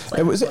those. It's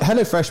like-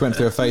 HelloFresh went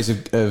through a phase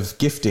of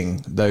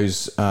gifting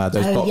those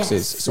boxes.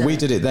 yes. So we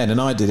did it then,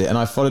 and I did it, and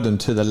I followed them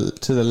to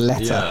the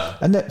letter. Yeah.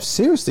 And they're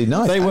seriously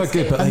nice. They were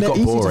good, but And they they're got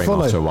easy to boring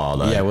follow. after a while,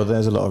 though. Yeah, well,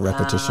 there's a lot of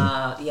repetition.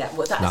 well,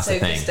 That's so the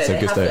thing. Gusto. So They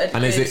have Gusto. a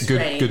And is it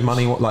good? range. Good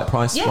money? What, like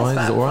price Yeah, wise?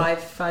 it's Is it about all right?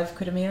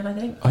 £5 a meal, I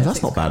think. Oh, that's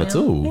 £6 not bad a at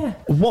meal. all. Yeah.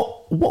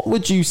 What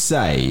would you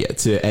say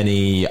to any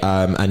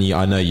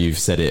I know you've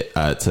said it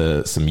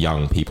to some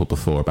young people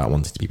before about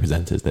wanting to be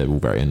presenters. They're all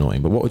very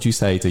annoying. But what would you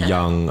say to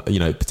young,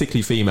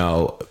 particularly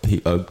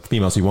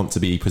females who want to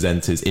be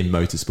presenters in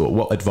motorsport?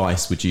 What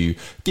advice would you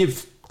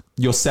give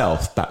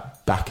yourself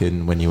back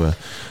in when you were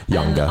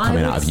younger,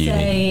 coming out of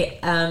uni?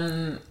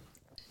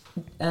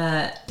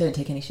 Don't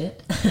take any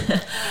shit.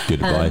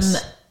 Good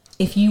advice.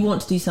 If you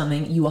want to do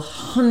something, you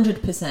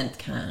 100%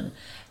 can.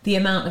 The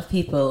amount of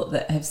people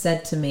that have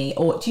said to me,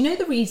 or do you know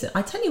the reason?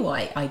 I tell you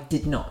why I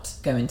did not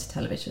go into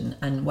television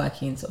and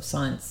working in sort of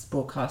science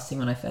broadcasting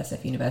when I first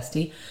left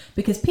university,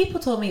 because people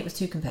told me it was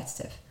too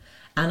competitive.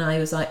 And I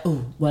was like,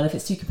 oh, well, if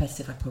it's too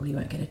competitive, I probably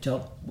won't get a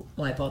job.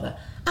 Why bother?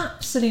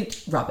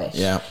 Absolute rubbish.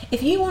 Yeah.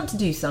 If you want to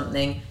do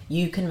something,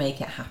 you can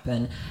make it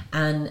happen.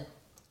 And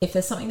if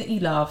there's something that you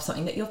love,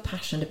 something that you're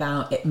passionate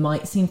about, it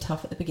might seem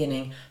tough at the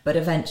beginning, but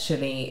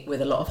eventually,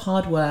 with a lot of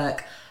hard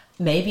work,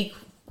 maybe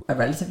a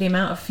relatively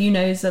amount of few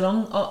no's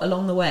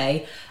along the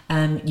way,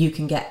 you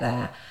can get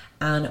there.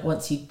 And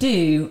once you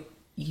do,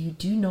 you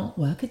do not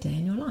work a day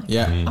in your life.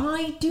 Yeah.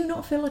 I do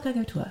not feel like I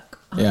go to work.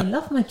 I Yeah.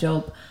 love my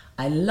job.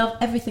 I love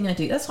everything I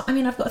do. That's what,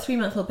 I've got a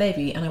 3-month-old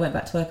baby and I went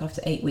back to work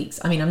after 8 weeks.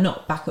 I'm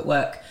not back at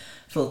work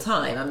full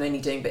time. I'm only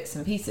doing bits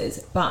and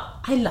pieces, but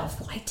I love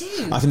what I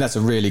do. I think that's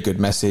a really good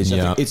message. I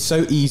think it's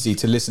so easy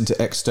to listen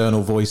to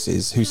external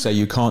voices who say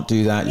you can't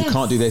do that, you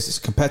can't do this, it's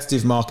a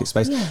competitive market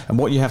space. And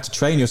what you have to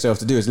train yourself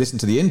to do is listen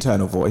to the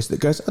internal voice that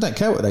goes, I don't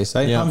care what they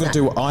say, I'm going to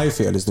do what I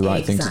feel is the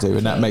right thing to do,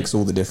 and that makes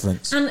all the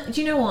difference. And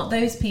do you know what?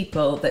 Those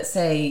people that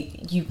say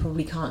you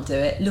probably can't do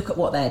it, look at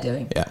what they're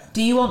doing. Yeah.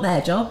 Do you want their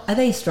job? Are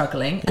they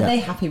struggling? Are they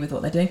happy with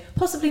what they're doing?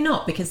 Possibly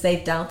not, because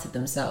they've doubted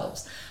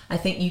themselves. I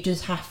think you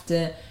just have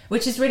to,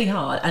 which is really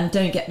hard, and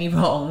don't get me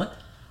wrong,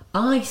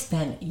 I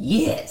spent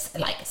years,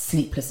 like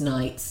sleepless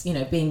nights,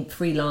 being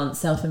freelance,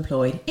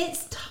 self-employed.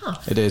 It's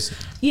tough. It is.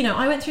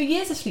 I went through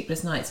years of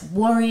sleepless nights,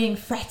 worrying,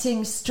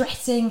 fretting,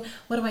 stressing.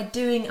 What am I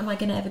doing? Am I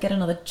going to ever get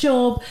another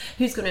job?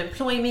 Who's going to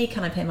employ me?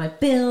 Can I pay my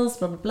bills?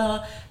 Blah, blah,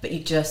 blah. But you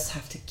just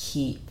have to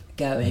keep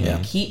going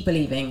and keep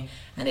believing.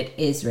 And it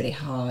is really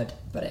hard,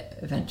 but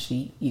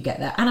eventually you get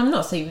there. And I'm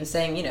not even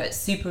saying, it's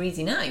super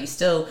easy now.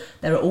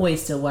 There are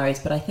always still worries,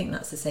 but I think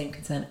that's the same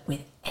concern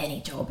with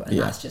any job, and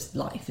that's just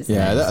life, isn't it?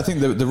 I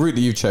think the route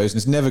that you've chosen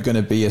is never going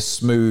to be a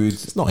smooth,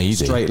 it's not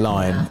easy, straight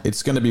line. Yeah.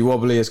 It's going to be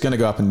wobbly, it's going to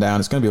go up and down,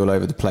 it's going to be all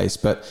over the place,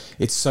 but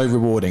it's so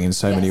rewarding in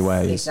so many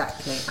ways.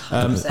 Exactly,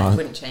 100%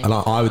 wouldn't change. And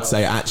I would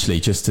say, actually,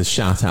 just to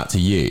shout out to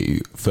you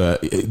for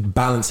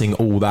balancing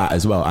all that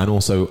as well. And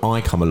also,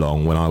 I come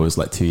along when I was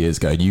like 2 years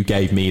ago, and you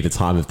gave me the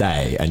time of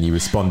day, and you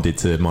responded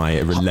to my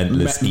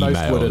relentless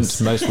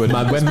emails. Most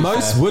wouldn't. When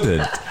most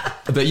wouldn't.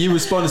 But you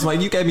responded to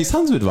you gave me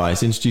tons of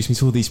advice, introduced me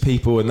to all these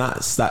people, and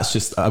that's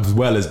just as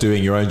well as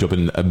doing your own job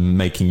and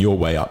making your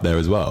way up there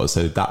as well.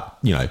 So that,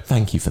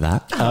 thank you for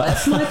that.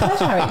 That's my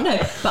pleasure, Harry. No,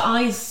 but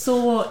I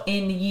saw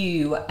in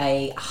you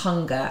a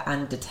hunger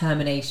and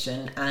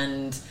determination,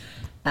 and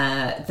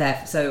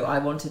so I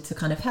wanted to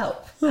kind of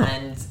help,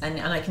 and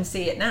I can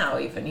see it now.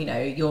 Even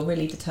you're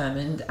really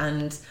determined,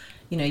 and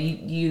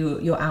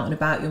you're out and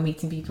about, you're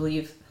meeting people,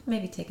 you've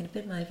maybe taken a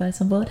bit of my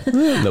advice on board. A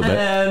little bit.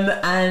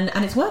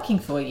 And it's working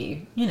for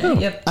you.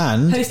 You're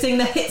hosting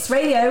the Hits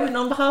Radio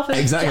on behalf of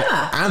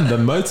and the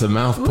Motor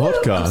Mouth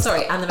podcast. I'm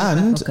sorry, and the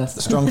Motor Mouth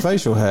podcast. Strong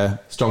facial hair.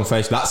 Strong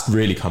facial. That's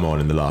really come on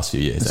in the last few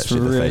years. It's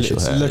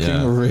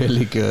looking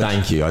really good.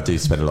 Thank you. I do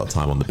spend a lot of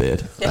time on the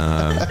beard.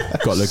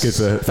 Got to look good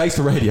for face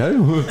for radio,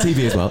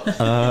 TV as well.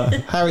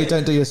 Harry,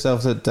 don't do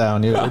yourself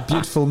down. You're a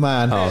beautiful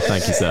man. Oh,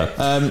 thank you, sir.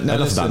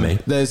 Enough about me.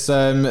 There's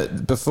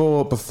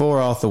before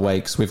Arthur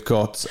wakes, we've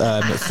got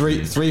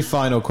three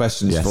final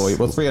questions for you.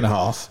 Well,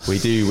 3.5. We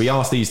do. We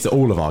ask these to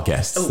all of our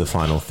guests. The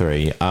final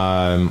three.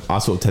 I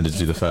sort of tended to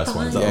do the first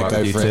one.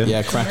 Go for it.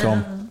 Yeah, crack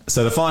on.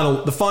 So the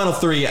final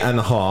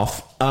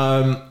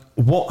 3.5.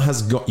 What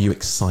has got you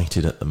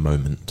excited at the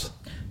moment?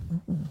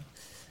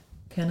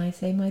 Can I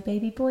say my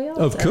baby boy?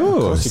 Arthur? Of course.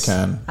 Of course you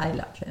can. I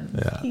love him.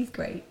 Yeah. He's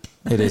great.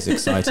 It is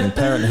exciting.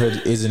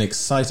 Parenthood is an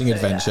exciting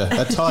adventure.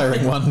 A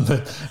tiring one,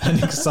 but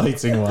an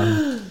exciting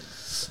one.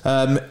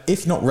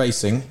 If not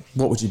racing,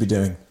 what would you be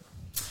doing?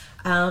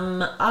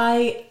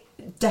 I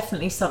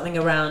definitely something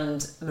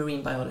around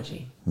marine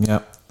biology. Yeah.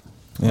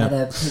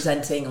 Either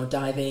presenting or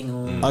diving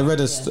or... I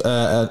read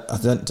I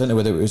don't know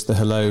whether it was the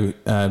Hello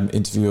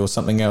interview or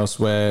something else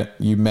where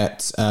you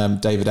met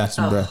David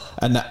Attenborough,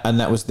 and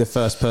that was the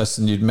first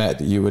person you'd met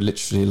that you were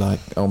literally like,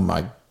 oh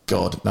my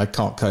God, I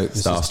can't cope.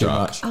 This is too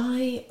much.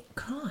 I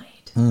cried.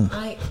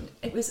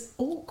 It was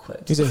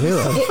awkward. He's a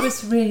hero. It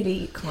was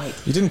really quite...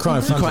 You didn't cry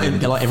in front of him?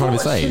 Like in front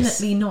of his face?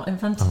 Fortunately not in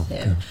front of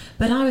him. God.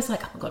 But I was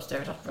like, oh my God,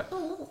 David Attenborough.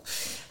 Oh,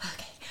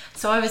 okay.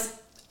 So I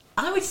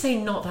would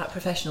say not that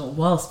professional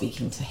while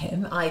speaking to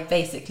him. I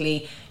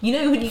basically, when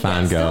you get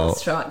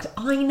starstruck,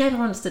 I never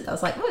understood that. I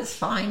was like, well, it's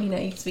fine, you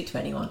can speak to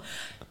anyone.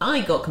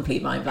 I got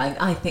complete mind blank.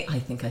 I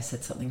think I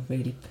said something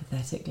really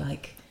pathetic,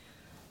 like,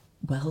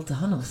 well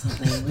done or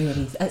something.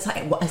 Really, it's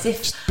like as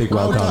if Just big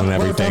well done on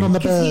everything. Well done on the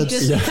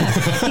 'cause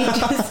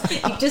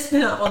birds. you'd just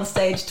been up on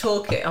stage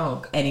talking.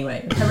 Oh,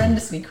 anyway,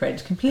 horrendously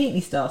cringe,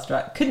 completely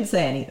starstruck, couldn't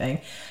say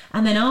anything,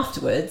 and then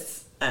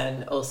afterwards,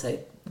 and also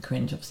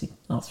cringe, obviously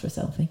asked for a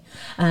selfie,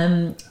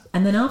 and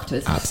then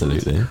afterwards,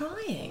 Absolutely. I started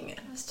crying, and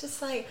I was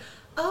just like,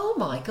 oh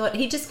my God,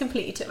 he just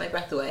completely took my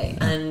breath away.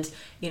 And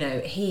you know,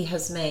 he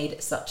has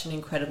made such an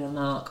incredible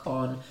mark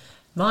on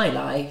my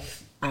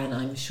life, and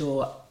I'm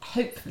sure,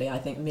 hopefully, I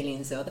think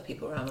millions of other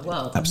people around the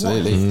world.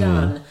 Absolutely. What he's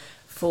done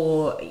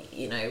for,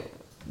 you know,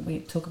 we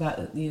talk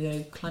about, you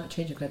know, climate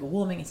change and global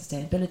warming and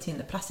sustainability and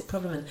the plastic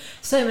problem and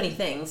so many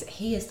things.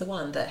 He is the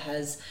one that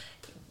has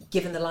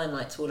given the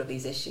limelight to all of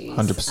these issues.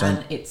 100%.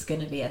 And it's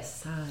going to be a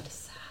sad,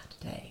 sad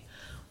day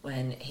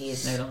when he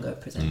is no longer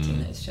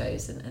presenting those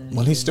shows. And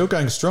Well, he's still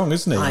going strong,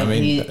 isn't he? I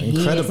mean, he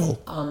incredible. is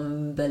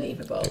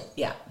unbelievable.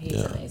 Yeah, he's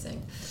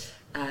amazing.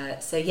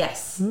 So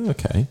yes.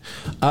 Okay.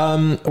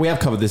 We have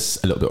covered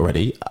this a little bit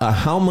already.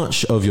 How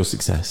much of your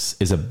success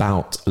is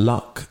about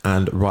luck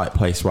and right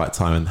place, right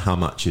time, and how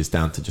much is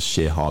down to just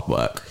sheer hard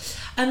work?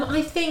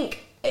 I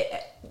think,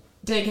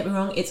 don't get me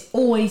wrong, it's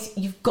always,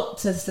 you've got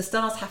to, the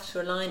stars have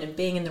to align, and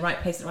being in the right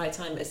place at the right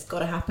time, it's got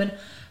to happen.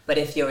 But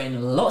if you're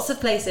in lots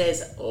of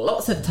places,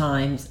 lots of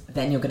times,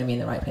 then you're going to be in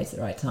the right place at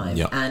the right time.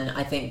 Yep. And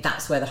I think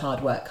that's where the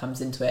hard work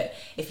comes into it.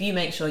 If you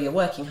make sure you're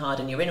working hard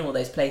and you're in all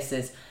those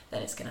places,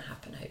 then it's going to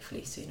happen,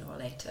 hopefully, sooner or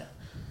later.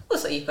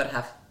 Also, you've got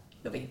to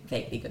you'll be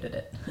vaguely good at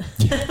it.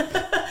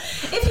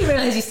 If you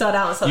realise you start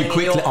out on something,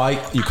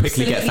 You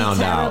quickly get found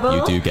terrible,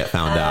 out. You do get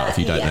found out if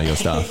you don't know your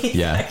stuff.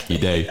 Yeah, you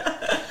do.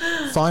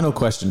 Final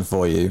question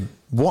for you.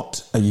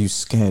 What are you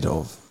scared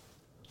of?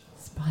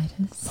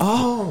 Spiders.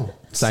 Oh,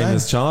 same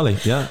as Charlie.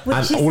 Yeah, Which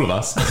and is- all of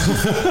us.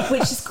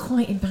 Which is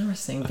quite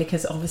embarrassing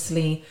because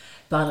obviously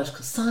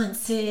biological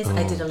sciences,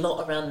 I did a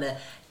lot around the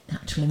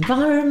natural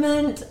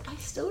environment. I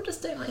still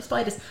just don't like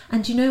spiders.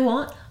 And you know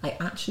what? I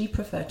actually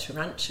prefer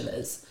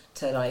tarantulas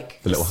to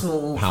like The little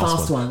small, house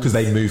fast ones. because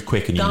they move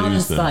quick and you Garden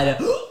lose them. spider.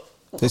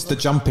 It's the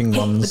jumping The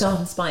ones.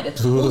 garden spider.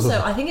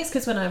 Also, I think it's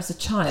because when I was a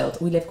child,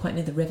 we lived quite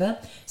near the river.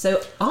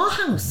 So our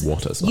house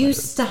Water spiders.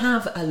 used to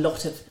have a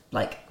lot of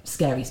like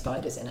scary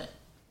spiders in it.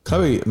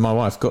 Chloe, my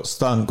wife, got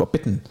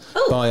bitten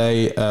Oh. by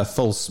a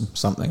false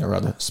something or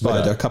other spider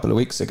Really? a couple of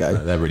weeks ago.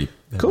 They're really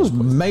Caused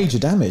major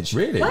damage.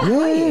 Really? Where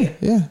were you?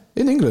 Yeah.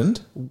 In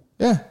England.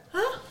 Yeah.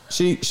 Huh?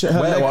 She her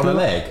Where, leg on her blew up.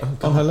 leg? Oh,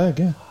 God. On her leg,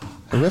 yeah.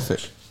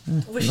 Horrific.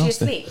 Yeah, Was she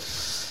nasty.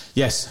 asleep?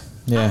 Yes.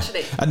 Yeah.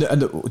 Actually?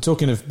 And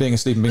talking of being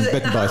asleep and being Was it in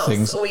bitten the by house,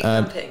 things. or were you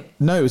camping?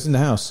 No, it was in the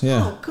house.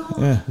 Yeah. Oh, God.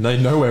 Yeah. No,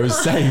 nowhere is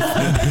safe.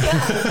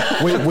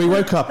 we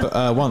woke up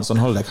once on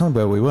holiday. I can't remember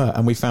where we were,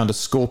 and we found a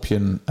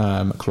scorpion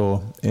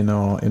claw in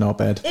our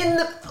bed. In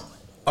the...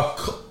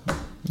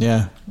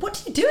 Yeah. What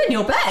do you do in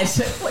your bed?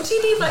 What do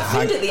you need like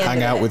food at the end Hang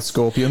of out it? with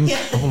scorpions. Yeah.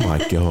 Oh my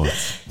God.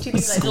 Do you need like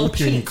little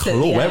Scorpion treats at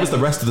claw. the Where end? was the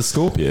rest of the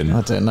scorpion?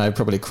 I don't know.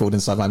 Probably crawled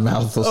inside my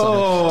mouth or something.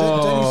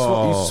 Oh.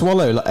 Don't you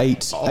swallow like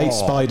eight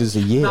spiders a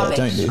year, Rubbish.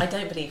 don't you? I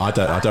don't believe I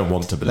that. don't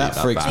want to believe That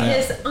that. freaks me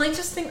out. Because I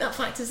just think that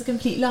fact is a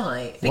complete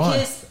lie.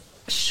 Because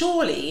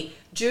surely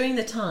during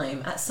the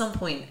time, at some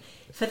point,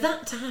 for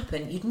that to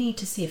happen, you'd need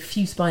to see a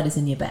few spiders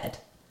in your bed.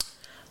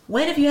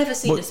 When have you ever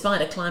seen a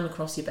spider climb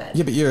across your bed?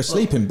 Yeah, but you're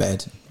asleep in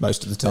bed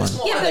most of the time.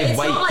 Yeah, but They it's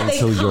wait not like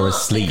until they you're can't.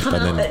 asleep They come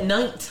and out then- at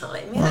night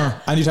time. Yeah.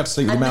 And you'd have to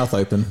sleep with your mouth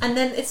open. And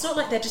then it's not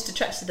like they're just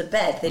attracted to the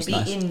bed. They'd be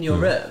nice. in your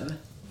room.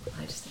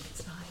 I just think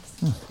it's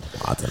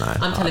nice. I don't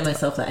know. I'm telling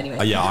myself that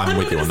anyway. Yeah, I'm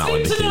with you on that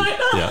one, Sleep Nicki. tonight.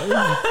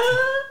 Yeah.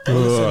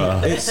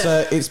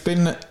 It's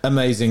been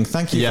amazing.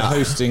 Thank you Yeah. for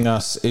hosting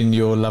us in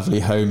your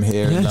lovely home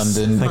here in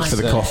London. Thank you for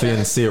the Nice. coffee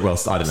and cereal. Well,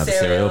 I didn't have a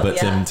cereal, but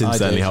Cereal, Tim I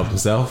certainly did. helped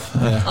himself.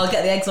 I'll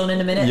get the eggs on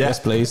in a minute. Yes,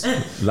 please.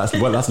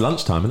 That's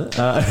lunchtime, isn't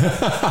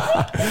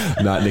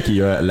it? No, Nikki,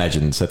 you're a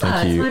legend. So thank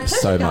It's my you pleasure,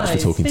 so much for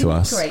guys. talking It's to been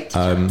us. Great to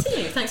chat to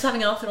you. Thanks for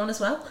having Arthur on as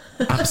well.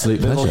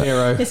 Absolute Little pleasure.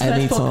 hero. His first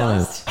Anytime.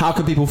 podcast. How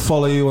can people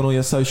follow you on all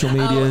your social Oh,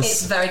 it's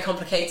medias? very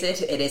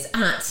complicated. It is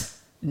at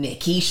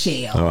Nicki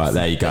Shields. All right,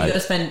 there you go. You've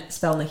got to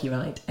spell Nicki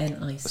right.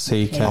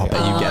 N-I-C-K. C-K. I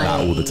bet you get that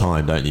all the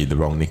time, don't you? The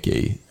wrong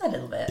Nikki. A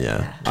little bit.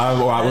 Yeah.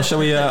 All right. Well, shall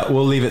we?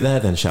 We'll leave it there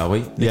then, shall we?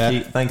 Nikki, Yeah.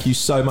 thank you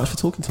so much for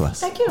talking to us.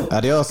 Thank you.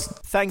 Adios.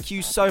 Thank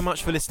you so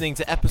much for listening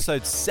to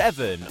episode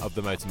 7 of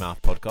the Motor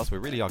Mouth podcast. We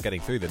really are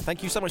getting through them.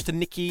 Thank you so much to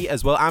Nikki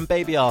as well and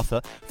Baby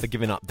Arthur for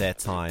giving up their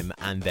time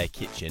and their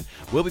kitchen.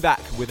 We'll be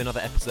back with another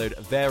episode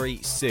very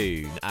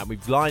soon.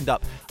 We've lined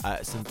up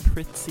some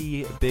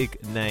pretty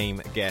big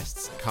name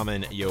guests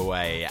coming your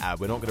way.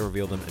 We're not going to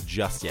reveal them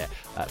just yet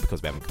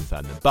because we haven't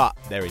confirmed them, but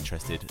they're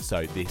interested.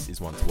 So this is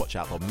one to watch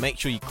out for. Make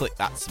sure you click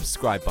that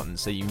subscribe subscribe button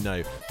so you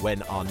know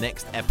when our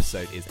next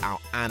episode is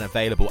out and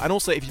available. And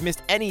also, if you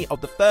missed any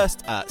of the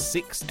first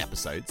 6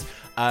 episodes,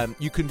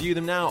 you can view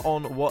them now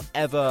on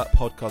whatever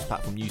podcast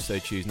platform you so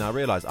choose. Now, I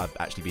realise I've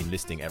actually been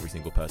listing every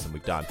single person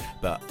we've done,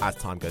 but as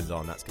time goes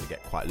on, that's going to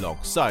get quite long.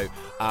 So,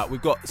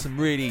 we've got some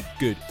really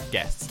good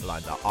guests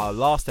lined up. Our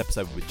last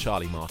episode was with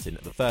Charlie Martin,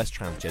 the first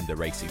transgender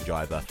racing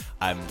driver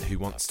who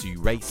wants to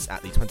race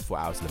at the 24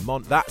 Hours Le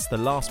Mans. That's the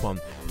last one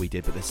we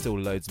did, but there's still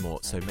loads more,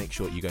 so make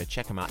sure you go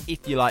check them out.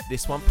 If you like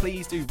this one,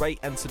 please do rate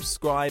and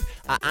subscribe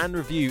and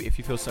review if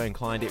you feel so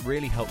inclined. It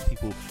really helps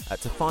people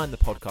to find the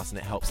podcast, and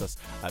it helps us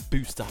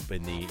boost up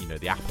in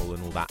the Apple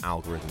and all that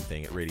algorithm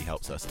thing. It really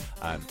helps us,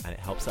 and it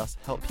helps us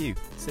help you.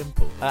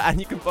 Simple. And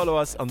you can follow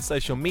us on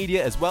social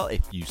media as well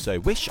if you so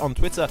wish. On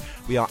Twitter,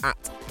 we are at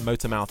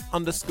Motormouth_,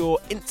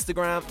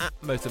 Instagram at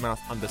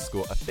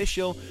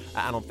Motormouth_official,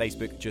 and on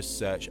Facebook, just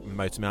search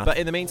Motormouth. But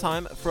in the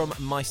meantime, from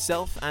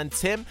myself and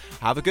Tim,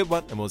 have a good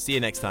one, and we'll see you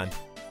next time.